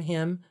away from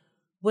him,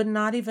 would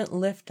not even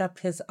lift up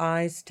his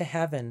eyes to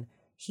heaven.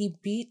 He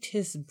beat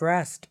his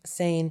breast,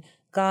 saying,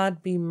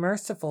 "God, be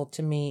merciful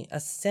to me, a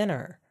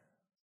sinner."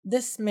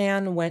 This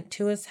man went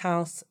to his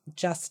house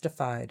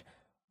justified,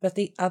 but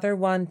the other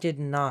one did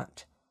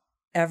not.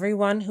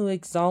 Everyone who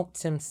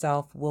exalts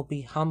himself will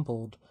be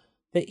humbled,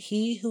 but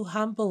he who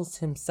humbles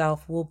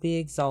himself will be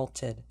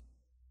exalted.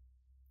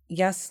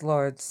 "Yes,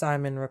 Lord,"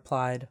 Simon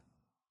replied.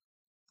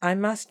 "I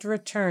must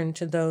return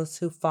to those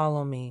who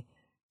follow me.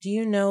 Do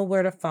you know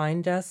where to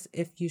find us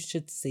if you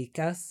should seek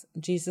us?"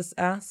 Jesus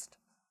asked.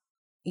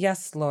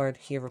 "Yes, Lord,"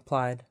 he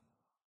replied.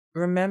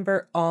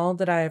 "Remember all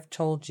that I have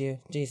told you,"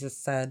 Jesus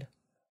said.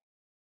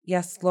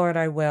 "Yes, Lord,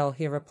 I will,"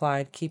 he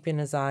replied, keeping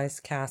his eyes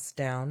cast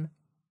down.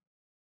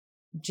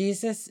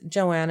 Jesus,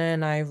 Joanna,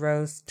 and I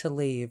rose to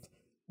leave.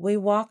 We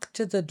walked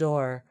to the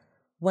door.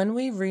 When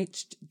we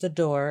reached the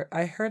door,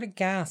 I heard a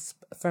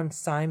gasp from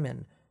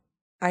Simon.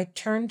 I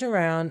turned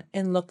around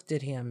and looked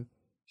at him.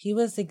 He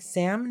was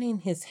examining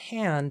his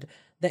hand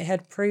that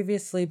had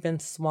previously been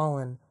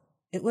swollen.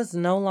 It was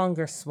no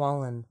longer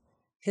swollen.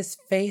 His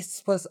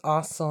face was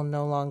also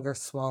no longer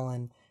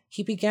swollen.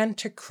 He began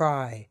to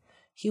cry.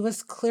 He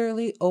was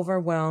clearly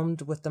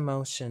overwhelmed with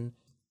emotion.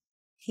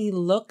 He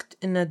looked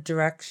in the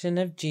direction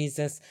of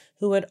Jesus,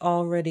 who had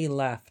already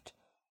left.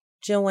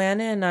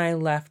 Joanna and I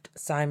left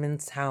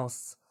Simon's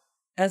house.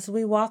 As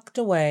we walked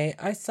away,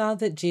 I saw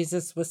that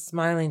Jesus was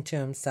smiling to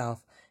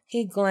himself.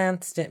 He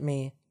glanced at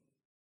me.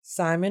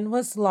 "Simon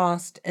was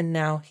lost, and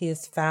now he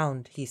is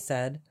found," he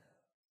said.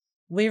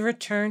 We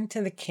returned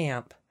to the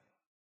camp.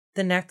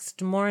 The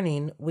next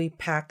morning, we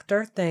packed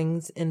our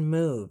things and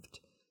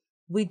moved.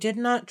 We did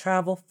not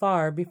travel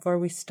far before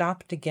we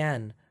stopped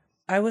again.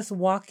 I was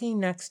walking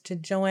next to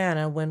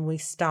Joanna when we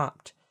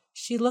stopped.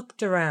 She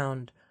looked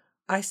around.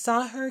 I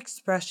saw her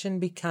expression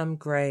become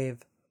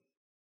grave.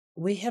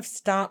 "We have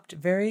stopped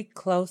very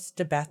close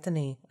to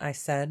Bethany," I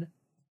said.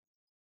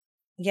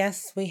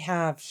 "Yes, we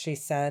have," she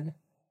said.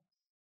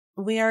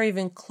 "We are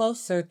even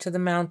closer to the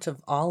Mount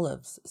of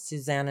Olives,"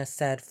 Susanna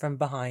said from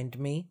behind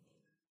me.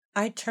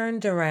 I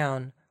turned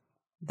around.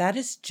 "That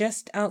is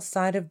just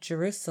outside of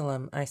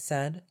Jerusalem," I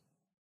said.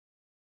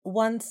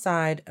 One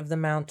side of the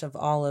Mount of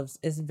Olives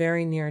is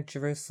very near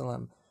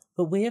Jerusalem,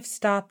 but we have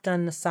stopped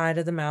on the side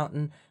of the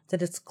mountain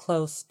that is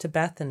close to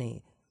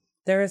Bethany.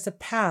 There is a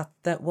path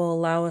that will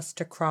allow us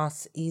to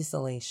cross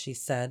easily," she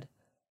said.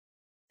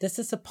 "This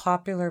is a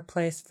popular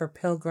place for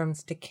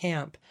pilgrims to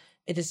camp.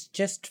 It is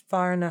just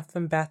far enough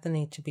from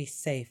Bethany to be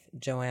safe,"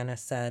 Joanna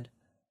said.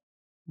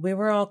 We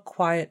were all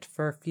quiet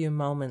for a few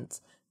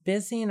moments,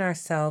 busying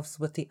ourselves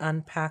with the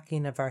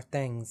unpacking of our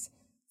things.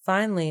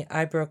 Finally,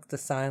 I broke the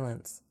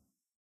silence.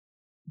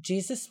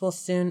 "Jesus will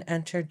soon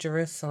enter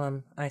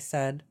Jerusalem," I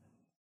said.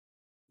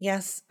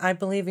 "Yes, I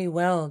believe he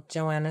will,"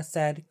 Joanna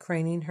said,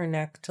 craning her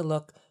neck to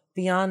look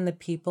beyond the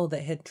people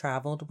that had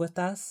traveled with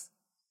us.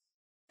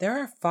 "There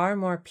are far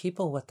more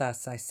people with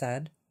us," I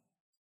said.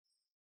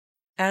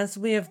 "As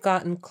we have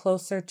gotten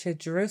closer to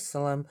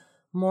Jerusalem,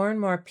 more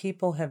and more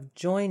people have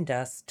joined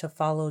us to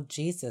follow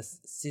Jesus,"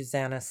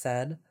 Susanna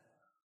said.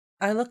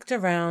 I looked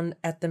around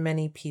at the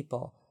many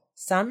people.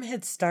 Some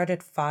had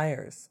started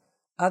fires.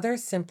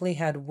 Others simply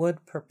had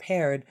wood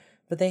prepared,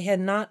 but they had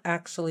not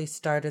actually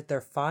started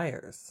their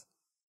fires.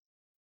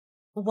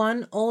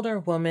 One older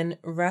woman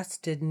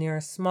rested near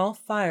a small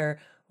fire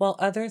while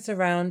others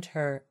around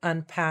her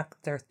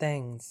unpacked their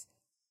things.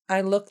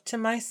 I looked to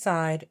my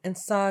side and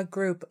saw a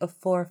group of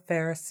 4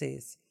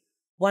 Pharisees.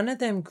 One of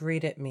them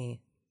greeted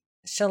me.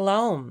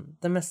 "Shalom,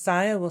 the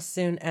Messiah will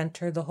soon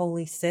enter the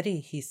holy city,"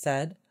 he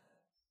said.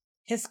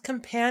 His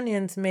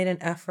companions made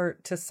an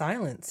effort to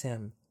silence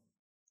him.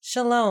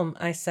 "Shalom,"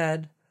 I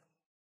said.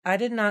 I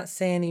did not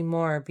say any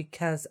more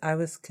because I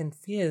was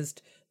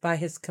confused by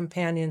his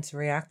companions'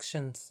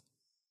 reactions.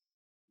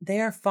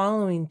 "They are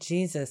following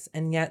Jesus,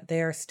 and yet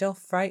they are still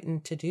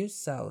frightened to do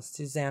so,"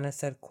 Susanna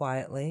said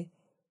quietly.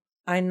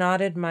 I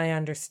nodded my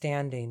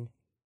understanding.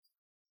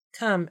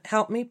 "Come,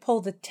 help me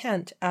pull the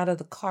tent out of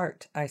the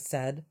cart," I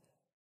said.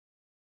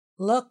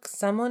 "Look,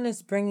 someone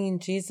is bringing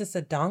Jesus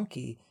a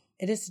donkey.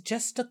 It is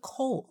just a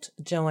colt,"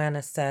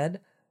 Joanna said.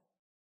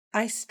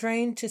 I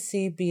strained to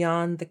see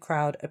beyond the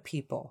crowd of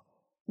people.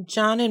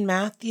 "John and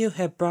Matthew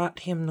have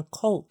brought him the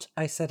colt,"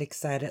 I said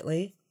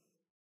excitedly.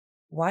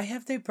 "Why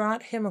have they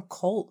brought him a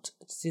colt?"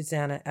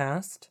 Susanna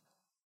asked.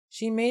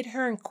 She made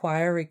her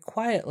inquiry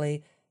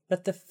quietly,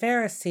 but the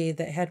Pharisee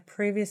that had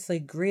previously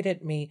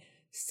greeted me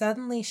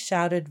suddenly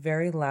shouted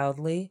very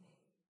loudly,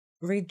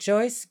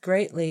 "Rejoice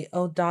greatly,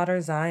 O daughter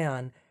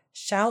Zion!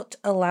 Shout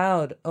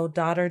aloud, O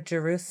daughter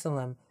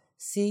Jerusalem!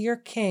 See, your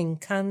king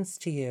comes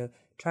to you.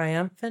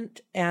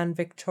 Triumphant and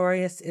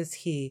victorious is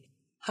he,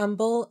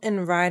 humble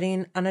and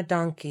riding on a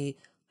donkey,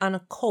 on a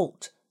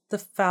colt, the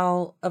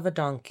foal of a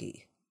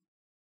donkey."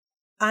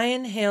 I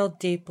inhaled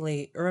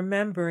deeply,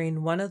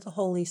 remembering one of the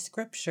holy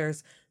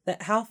scriptures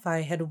that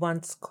Halphi had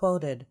once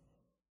quoted.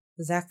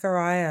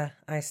 "Zechariah,"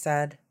 I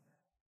said.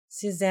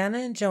 Susanna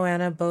and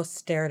Joanna both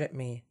stared at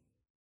me.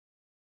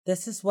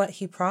 "This is what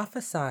he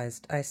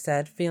prophesied," I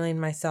said, feeling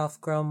myself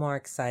grow more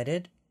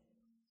excited.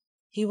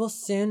 "He will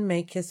soon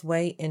make his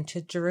way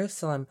into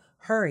Jerusalem.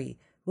 Hurry,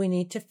 we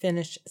need to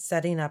finish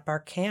setting up our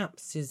camp,"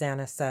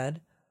 Susanna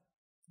said.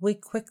 We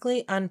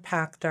quickly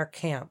unpacked our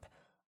camp.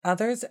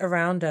 Others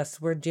around us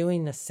were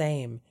doing the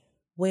same.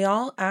 We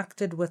all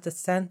acted with a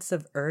sense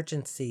of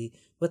urgency,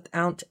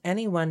 without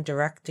anyone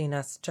directing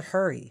us to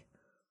hurry.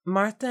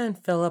 Martha and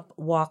Philip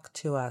walked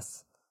to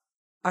us.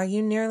 "Are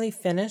you nearly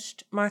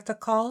finished?" Martha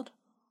called.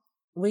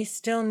 "We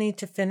still need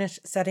to finish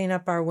setting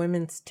up our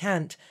women's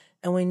tent,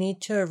 and we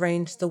need to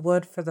arrange the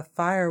wood for the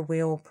fire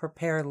we will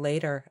prepare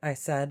later," I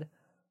said.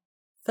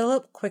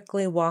 Philip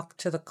quickly walked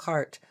to the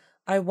cart.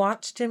 I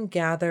watched him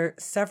gather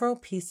several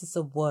pieces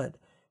of wood.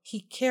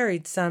 He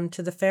carried some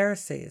to the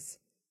Pharisees.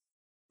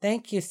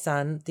 "Thank you,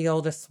 son," the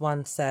oldest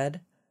one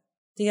said.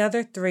 The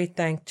other three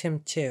thanked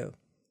him too.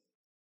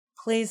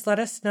 "Please let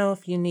us know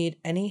if you need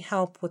any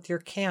help with your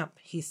camp,"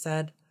 he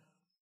said.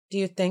 "Do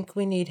you think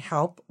we need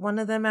help?" one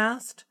of them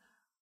asked.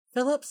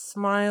 Philip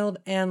smiled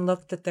and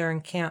looked at their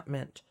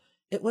encampment.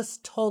 It was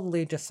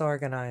totally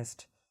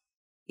disorganized.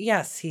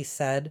 "Yes," he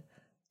said.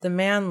 The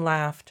man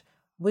laughed.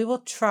 "We will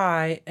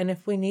try, and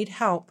if we need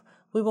help,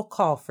 we will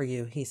call for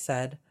you," he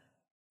said.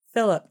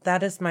 "Philip,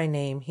 that is my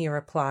name," he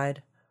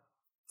replied.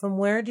 "From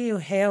where do you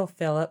hail,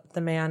 Philip?"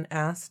 the man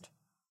asked.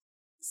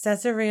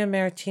 "Caesarea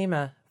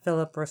Maritima,"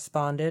 Philip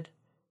responded.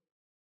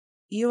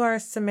 "You are a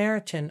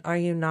Samaritan, are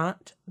you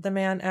not?" the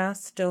man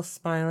asked, still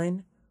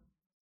smiling.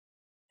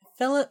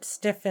 Philip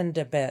stiffened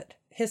a bit.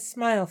 His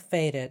smile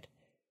faded.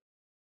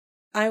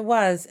 "I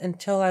was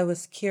until I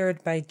was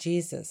cured by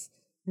Jesus.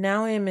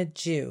 Now I am a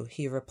Jew,"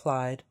 he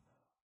replied.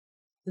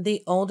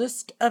 The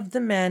oldest of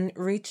the men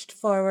reached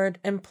forward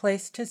and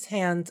placed his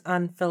hands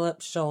on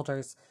Philip's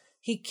shoulders.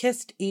 He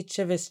kissed each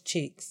of his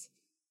cheeks.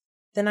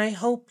 "Then I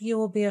hope you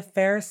will be a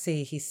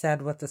Pharisee," he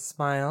said with a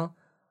smile.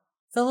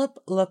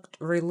 Philip looked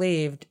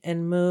relieved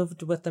and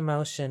moved with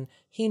emotion.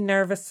 He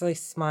nervously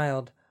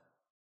smiled.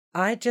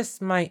 "I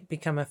just might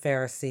become a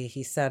Pharisee,"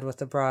 he said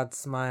with a broad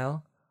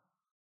smile.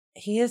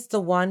 "He is the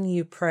one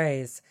you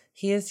praise.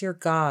 He is your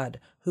God,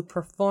 who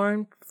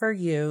performed for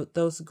you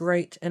those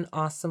great and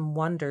awesome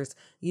wonders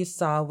you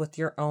saw with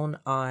your own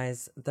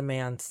eyes," the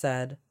man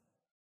said.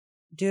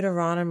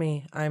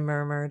 "Deuteronomy," I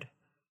murmured.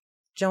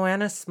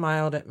 Joanna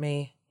smiled at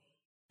me.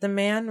 The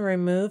man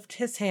removed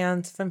his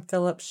hands from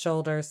Philip's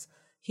shoulders.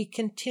 He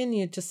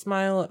continued to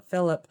smile at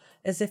Philip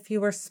as if he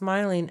were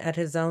smiling at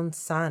his own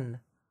son.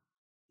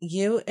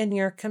 "You and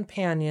your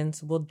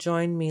companions will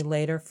join me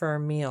later for a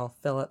meal,"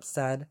 Philip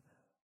said.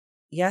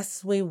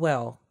 "Yes, we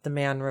will," the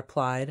man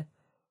replied.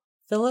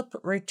 Philip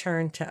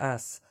returned to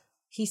us.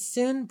 He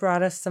soon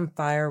brought us some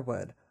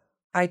firewood.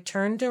 I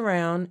turned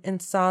around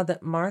and saw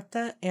that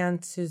Martha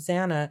and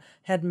Susanna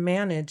had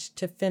managed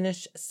to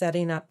finish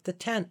setting up the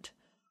tent.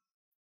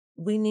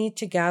 "We need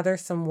to gather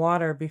some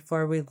water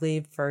before we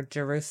leave for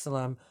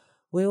Jerusalem.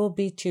 We will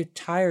be too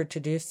tired to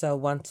do so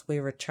once we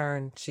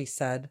return," she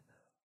said.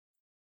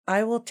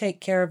 "I will take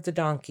care of the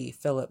donkey,"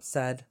 Philip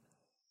said.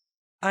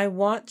 I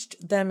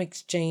watched them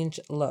exchange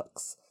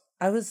looks.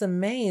 I was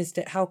amazed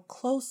at how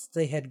close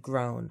they had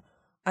grown.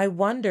 I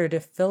wondered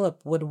if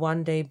Philip would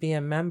one day be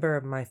a member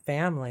of my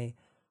family.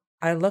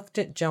 I looked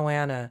at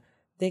Joanna.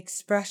 The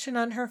expression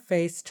on her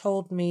face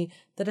told me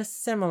that a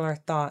similar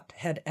thought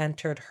had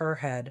entered her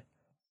head.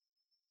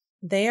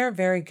 "They are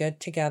very good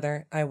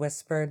together," I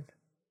whispered.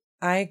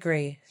 "I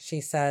agree,"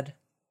 she said.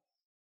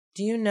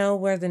 "Do you know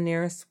where the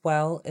nearest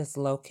well is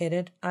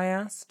located?" I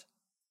asked.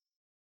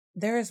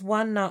 "There is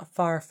one not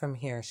far from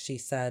here," she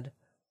said.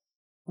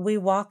 We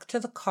walked to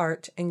the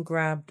cart and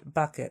grabbed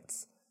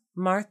buckets.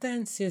 Martha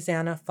and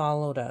Susanna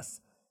followed us.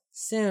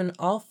 Soon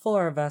all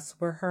four of us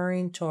were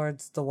hurrying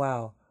towards the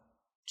well.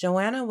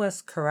 Joanna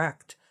was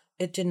correct.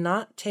 It did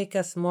not take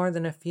us more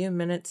than a few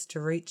minutes to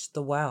reach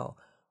the well.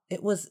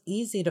 It was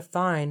easy to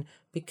find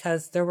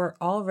because there were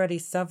already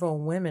several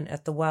women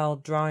at the well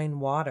drawing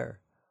water.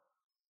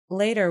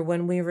 Later,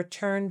 when we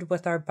returned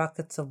with our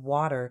buckets of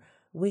water,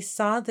 we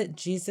saw that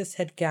Jesus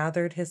had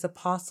gathered his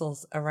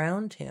apostles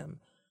around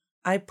him.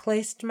 I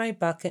placed my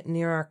bucket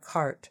near our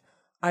cart.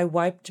 I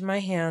wiped my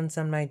hands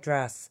on my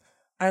dress.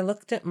 I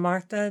looked at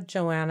Martha,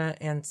 Joanna,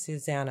 and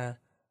Susanna.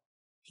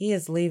 "He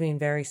is leaving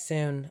very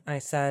soon," I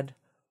said.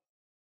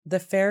 The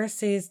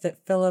Pharisees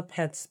that Philip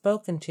had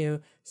spoken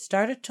to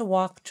started to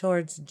walk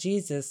towards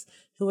Jesus,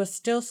 who was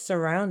still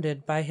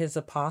surrounded by his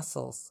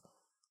apostles.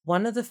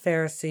 One of the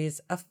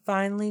Pharisees, a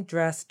finely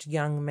dressed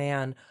young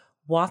man,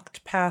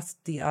 walked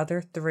past the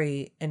other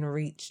three and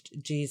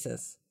reached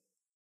Jesus.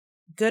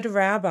 "Good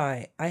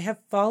Rabbi, I have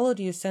followed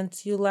you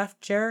since you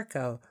left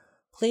Jericho.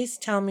 Please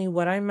tell me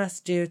what I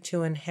must do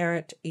to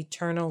inherit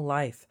eternal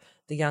life,"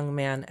 the young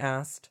man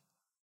asked.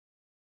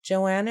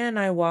 Joanna and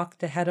I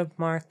walked ahead of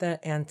Martha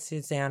and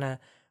Susanna.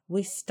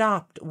 We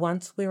stopped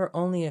once we were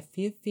only a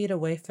few feet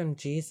away from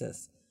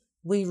Jesus.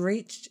 We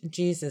reached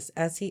Jesus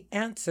as he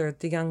answered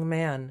the young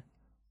man.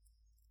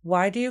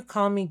 "Why do you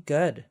call me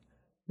good?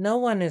 No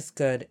one is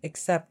good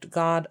except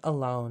God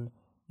alone.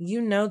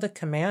 You know the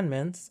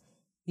commandments.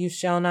 You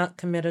shall not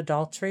commit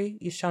adultery.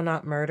 You shall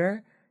not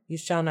murder. You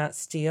shall not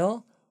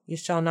steal. You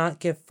shall not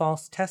give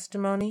false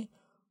testimony.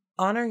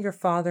 Honor your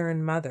father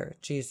and mother,"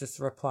 Jesus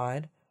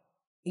replied.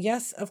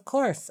 "Yes, of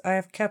course, I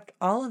have kept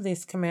all of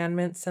these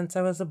commandments since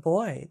I was a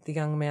boy," the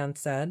young man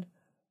said.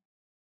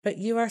 "But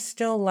you are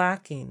still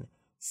lacking.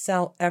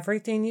 Sell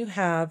everything you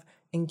have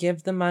and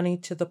give the money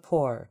to the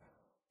poor.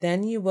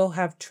 Then you will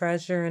have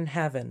treasure in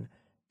heaven.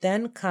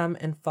 Then come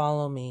and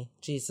follow me,"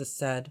 Jesus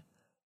said.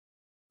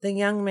 The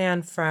young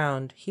man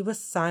frowned. He was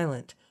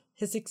silent.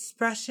 His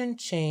expression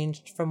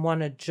changed from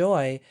one of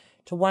joy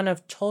to one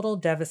of total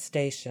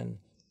devastation.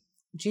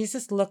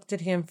 Jesus looked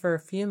at him for a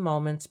few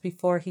moments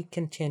before he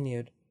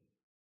continued.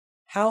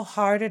 "How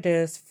hard it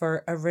is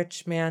for a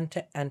rich man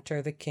to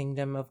enter the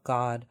kingdom of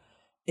God.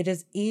 It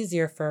is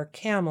easier for a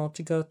camel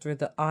to go through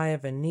the eye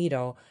of a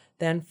needle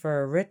than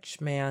for a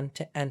rich man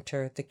to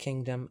enter the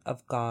kingdom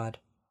of God."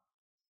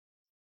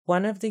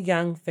 One of the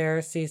young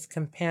Pharisees'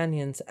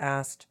 companions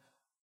asked,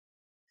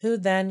 "Who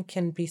then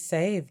can be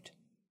saved?"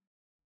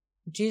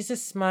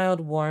 Jesus smiled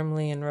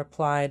warmly and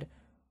replied,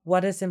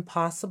 "What is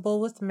impossible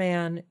with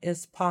man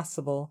is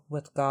possible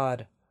with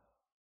God."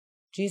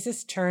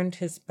 Jesus turned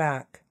his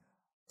back.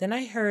 Then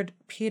I heard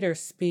Peter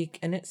speak,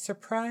 and it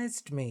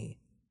surprised me.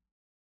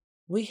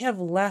 "We have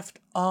left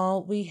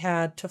all we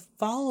had to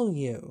follow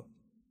you."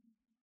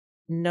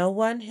 No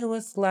one who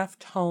has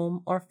left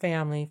home or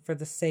family for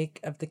the sake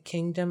of the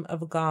kingdom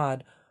of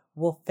God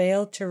will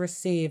fail to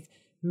receive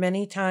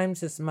many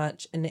times as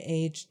much in the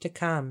age to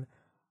come.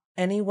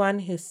 Anyone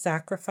who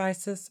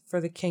sacrifices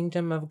for the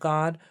kingdom of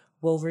God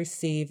will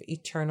receive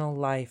eternal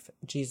life,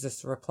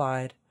 Jesus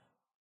replied.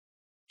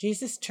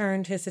 Jesus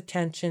turned his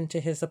attention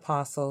to his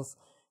apostles.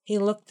 He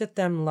looked at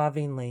them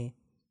lovingly.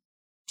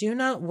 "Do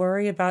not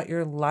worry about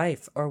your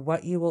life or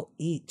what you will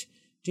eat.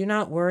 Do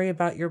not worry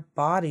about your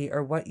body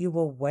or what you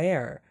will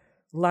wear.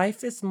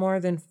 Life is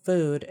more than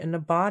food, and the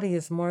body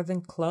is more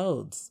than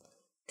clothes.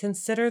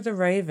 Consider the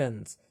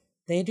ravens.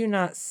 They do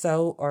not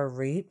sow or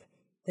reap.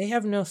 They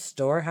have no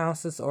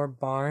storehouses or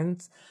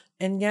barns,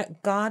 and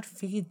yet God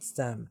feeds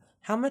them.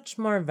 How much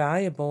more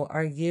valuable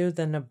are you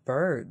than the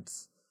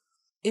birds?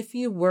 If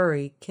you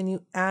worry, can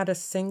you add a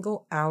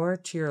single hour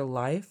to your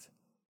life?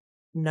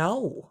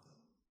 No,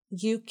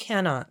 you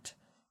cannot.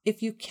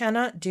 If you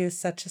cannot do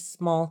such a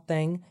small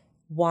thing,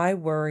 why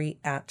worry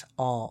at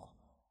all?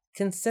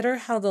 Consider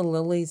how the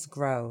lilies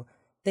grow.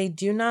 They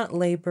do not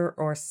labor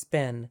or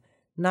spin.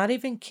 Not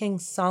even King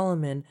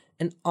Solomon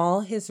in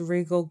all his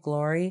regal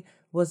glory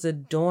was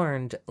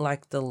adorned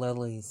like the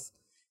lilies.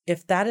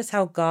 If that is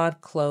how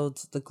God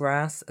clothes the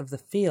grass of the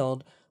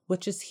field,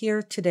 which is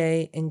here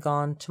today and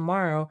gone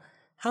tomorrow,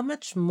 how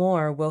much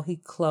more will he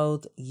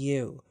clothe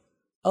you,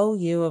 O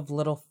you of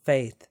little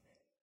faith?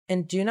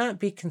 And do not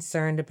be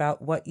concerned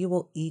about what you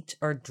will eat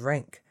or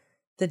drink.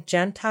 The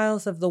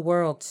Gentiles of the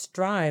world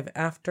strive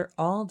after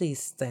all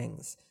these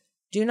things.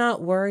 Do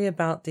not worry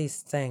about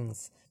these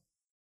things.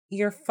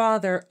 Your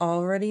Father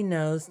already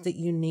knows that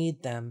you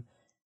need them.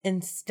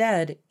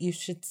 Instead, you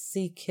should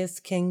seek his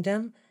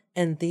kingdom,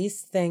 and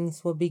these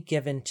things will be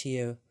given to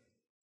you.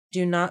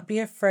 Do not be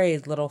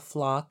afraid, little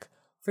flock,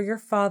 for your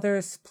Father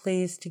is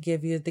pleased to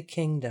give you the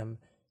kingdom.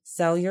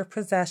 Sell your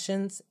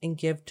possessions and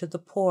give to the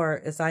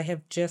poor, as I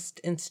have just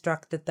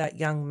instructed that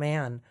young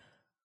man.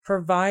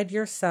 Provide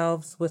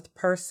yourselves with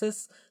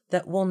purses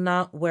that will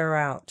not wear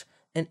out,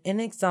 an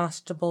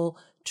inexhaustible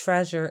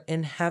treasure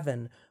in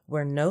heaven,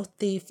 where no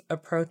thief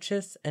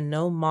approaches and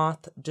no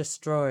moth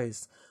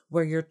destroys.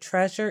 Where your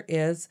treasure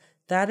is,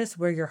 that is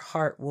where your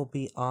heart will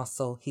be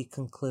also, he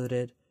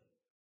concluded.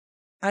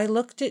 I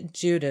looked at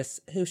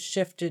Judas, who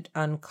shifted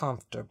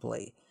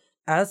uncomfortably.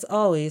 As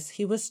always,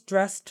 he was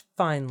dressed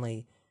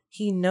finely.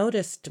 He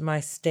noticed my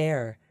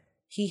stare.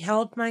 He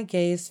held my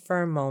gaze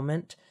for a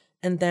moment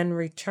and then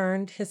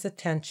returned his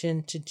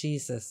attention to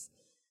Jesus.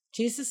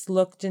 Jesus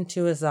looked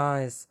into his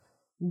eyes.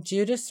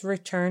 Judas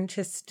returned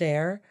his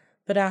stare,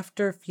 but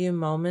after a few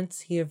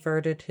moments he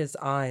averted his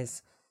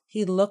eyes.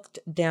 He looked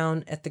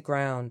down at the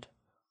ground.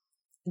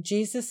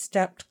 Jesus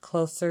stepped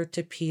closer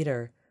to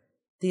Peter.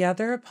 The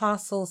other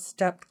apostles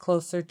stepped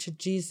closer to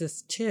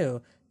Jesus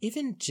too,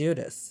 even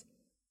Judas.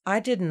 I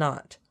did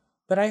not,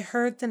 but I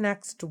heard the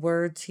next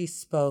words he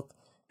spoke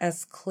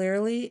as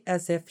clearly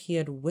as if he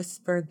had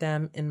whispered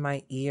them in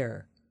my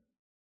ear.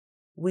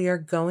 "We are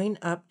going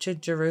up to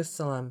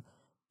Jerusalem.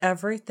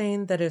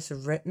 Everything that is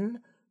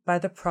written by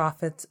the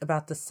prophets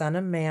about the Son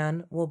of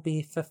Man will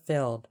be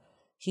fulfilled.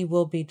 He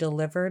will be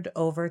delivered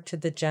over to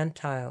the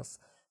Gentiles.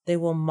 They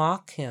will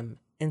mock him,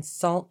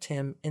 insult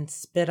him, and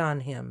spit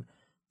on him.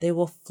 They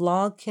will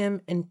flog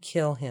him and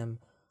kill him.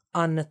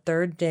 On the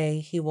third day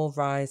he will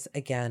rise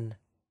again."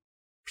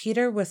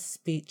 Peter was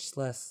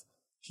speechless.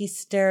 He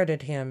stared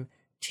at him.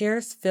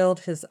 Tears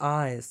filled his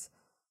eyes.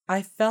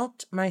 I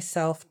felt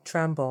myself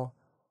tremble.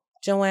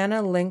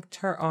 Joanna linked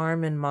her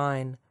arm in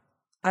mine.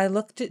 I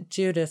looked at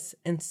Judas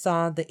and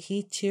saw that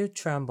he too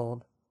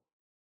trembled.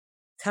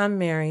 "Come,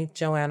 Mary,"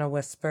 Joanna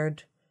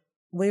whispered.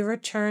 We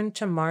returned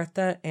to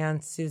Martha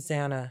and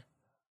Susanna.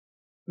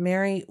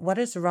 "Mary, what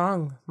is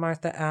wrong?"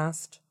 Martha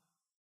asked.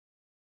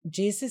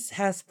 "Jesus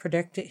has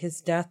predicted his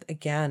death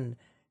again.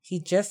 He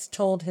just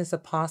told his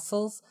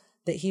apostles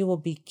that he will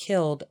be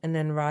killed and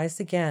then rise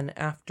again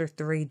after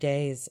 3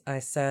 days," I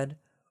said.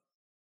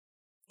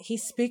 "He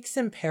speaks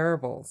in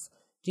parables.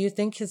 Do you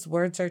think his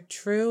words are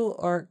true,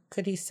 or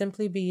could he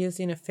simply be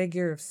using a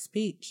figure of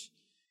speech?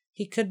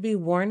 He could be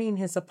warning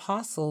his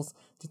apostles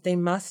that they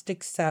must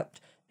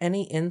accept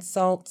any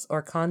insults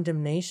or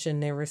condemnation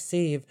they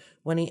receive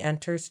when he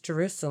enters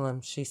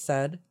Jerusalem," she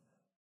said.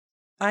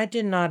 I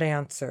did not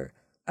answer.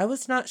 I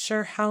was not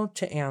sure how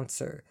to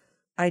answer.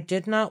 I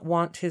did not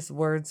want his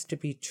words to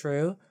be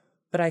true,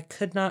 but I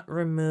could not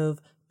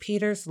remove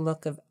Peter's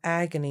look of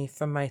agony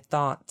from my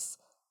thoughts.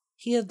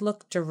 He had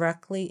looked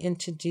directly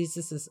into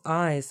Jesus'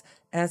 eyes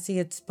as he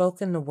had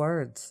spoken the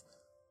words.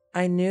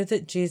 I knew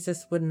that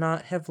Jesus would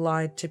not have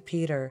lied to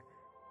Peter.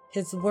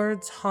 His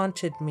words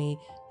haunted me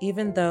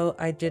even though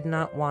I did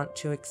not want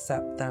to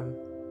accept them.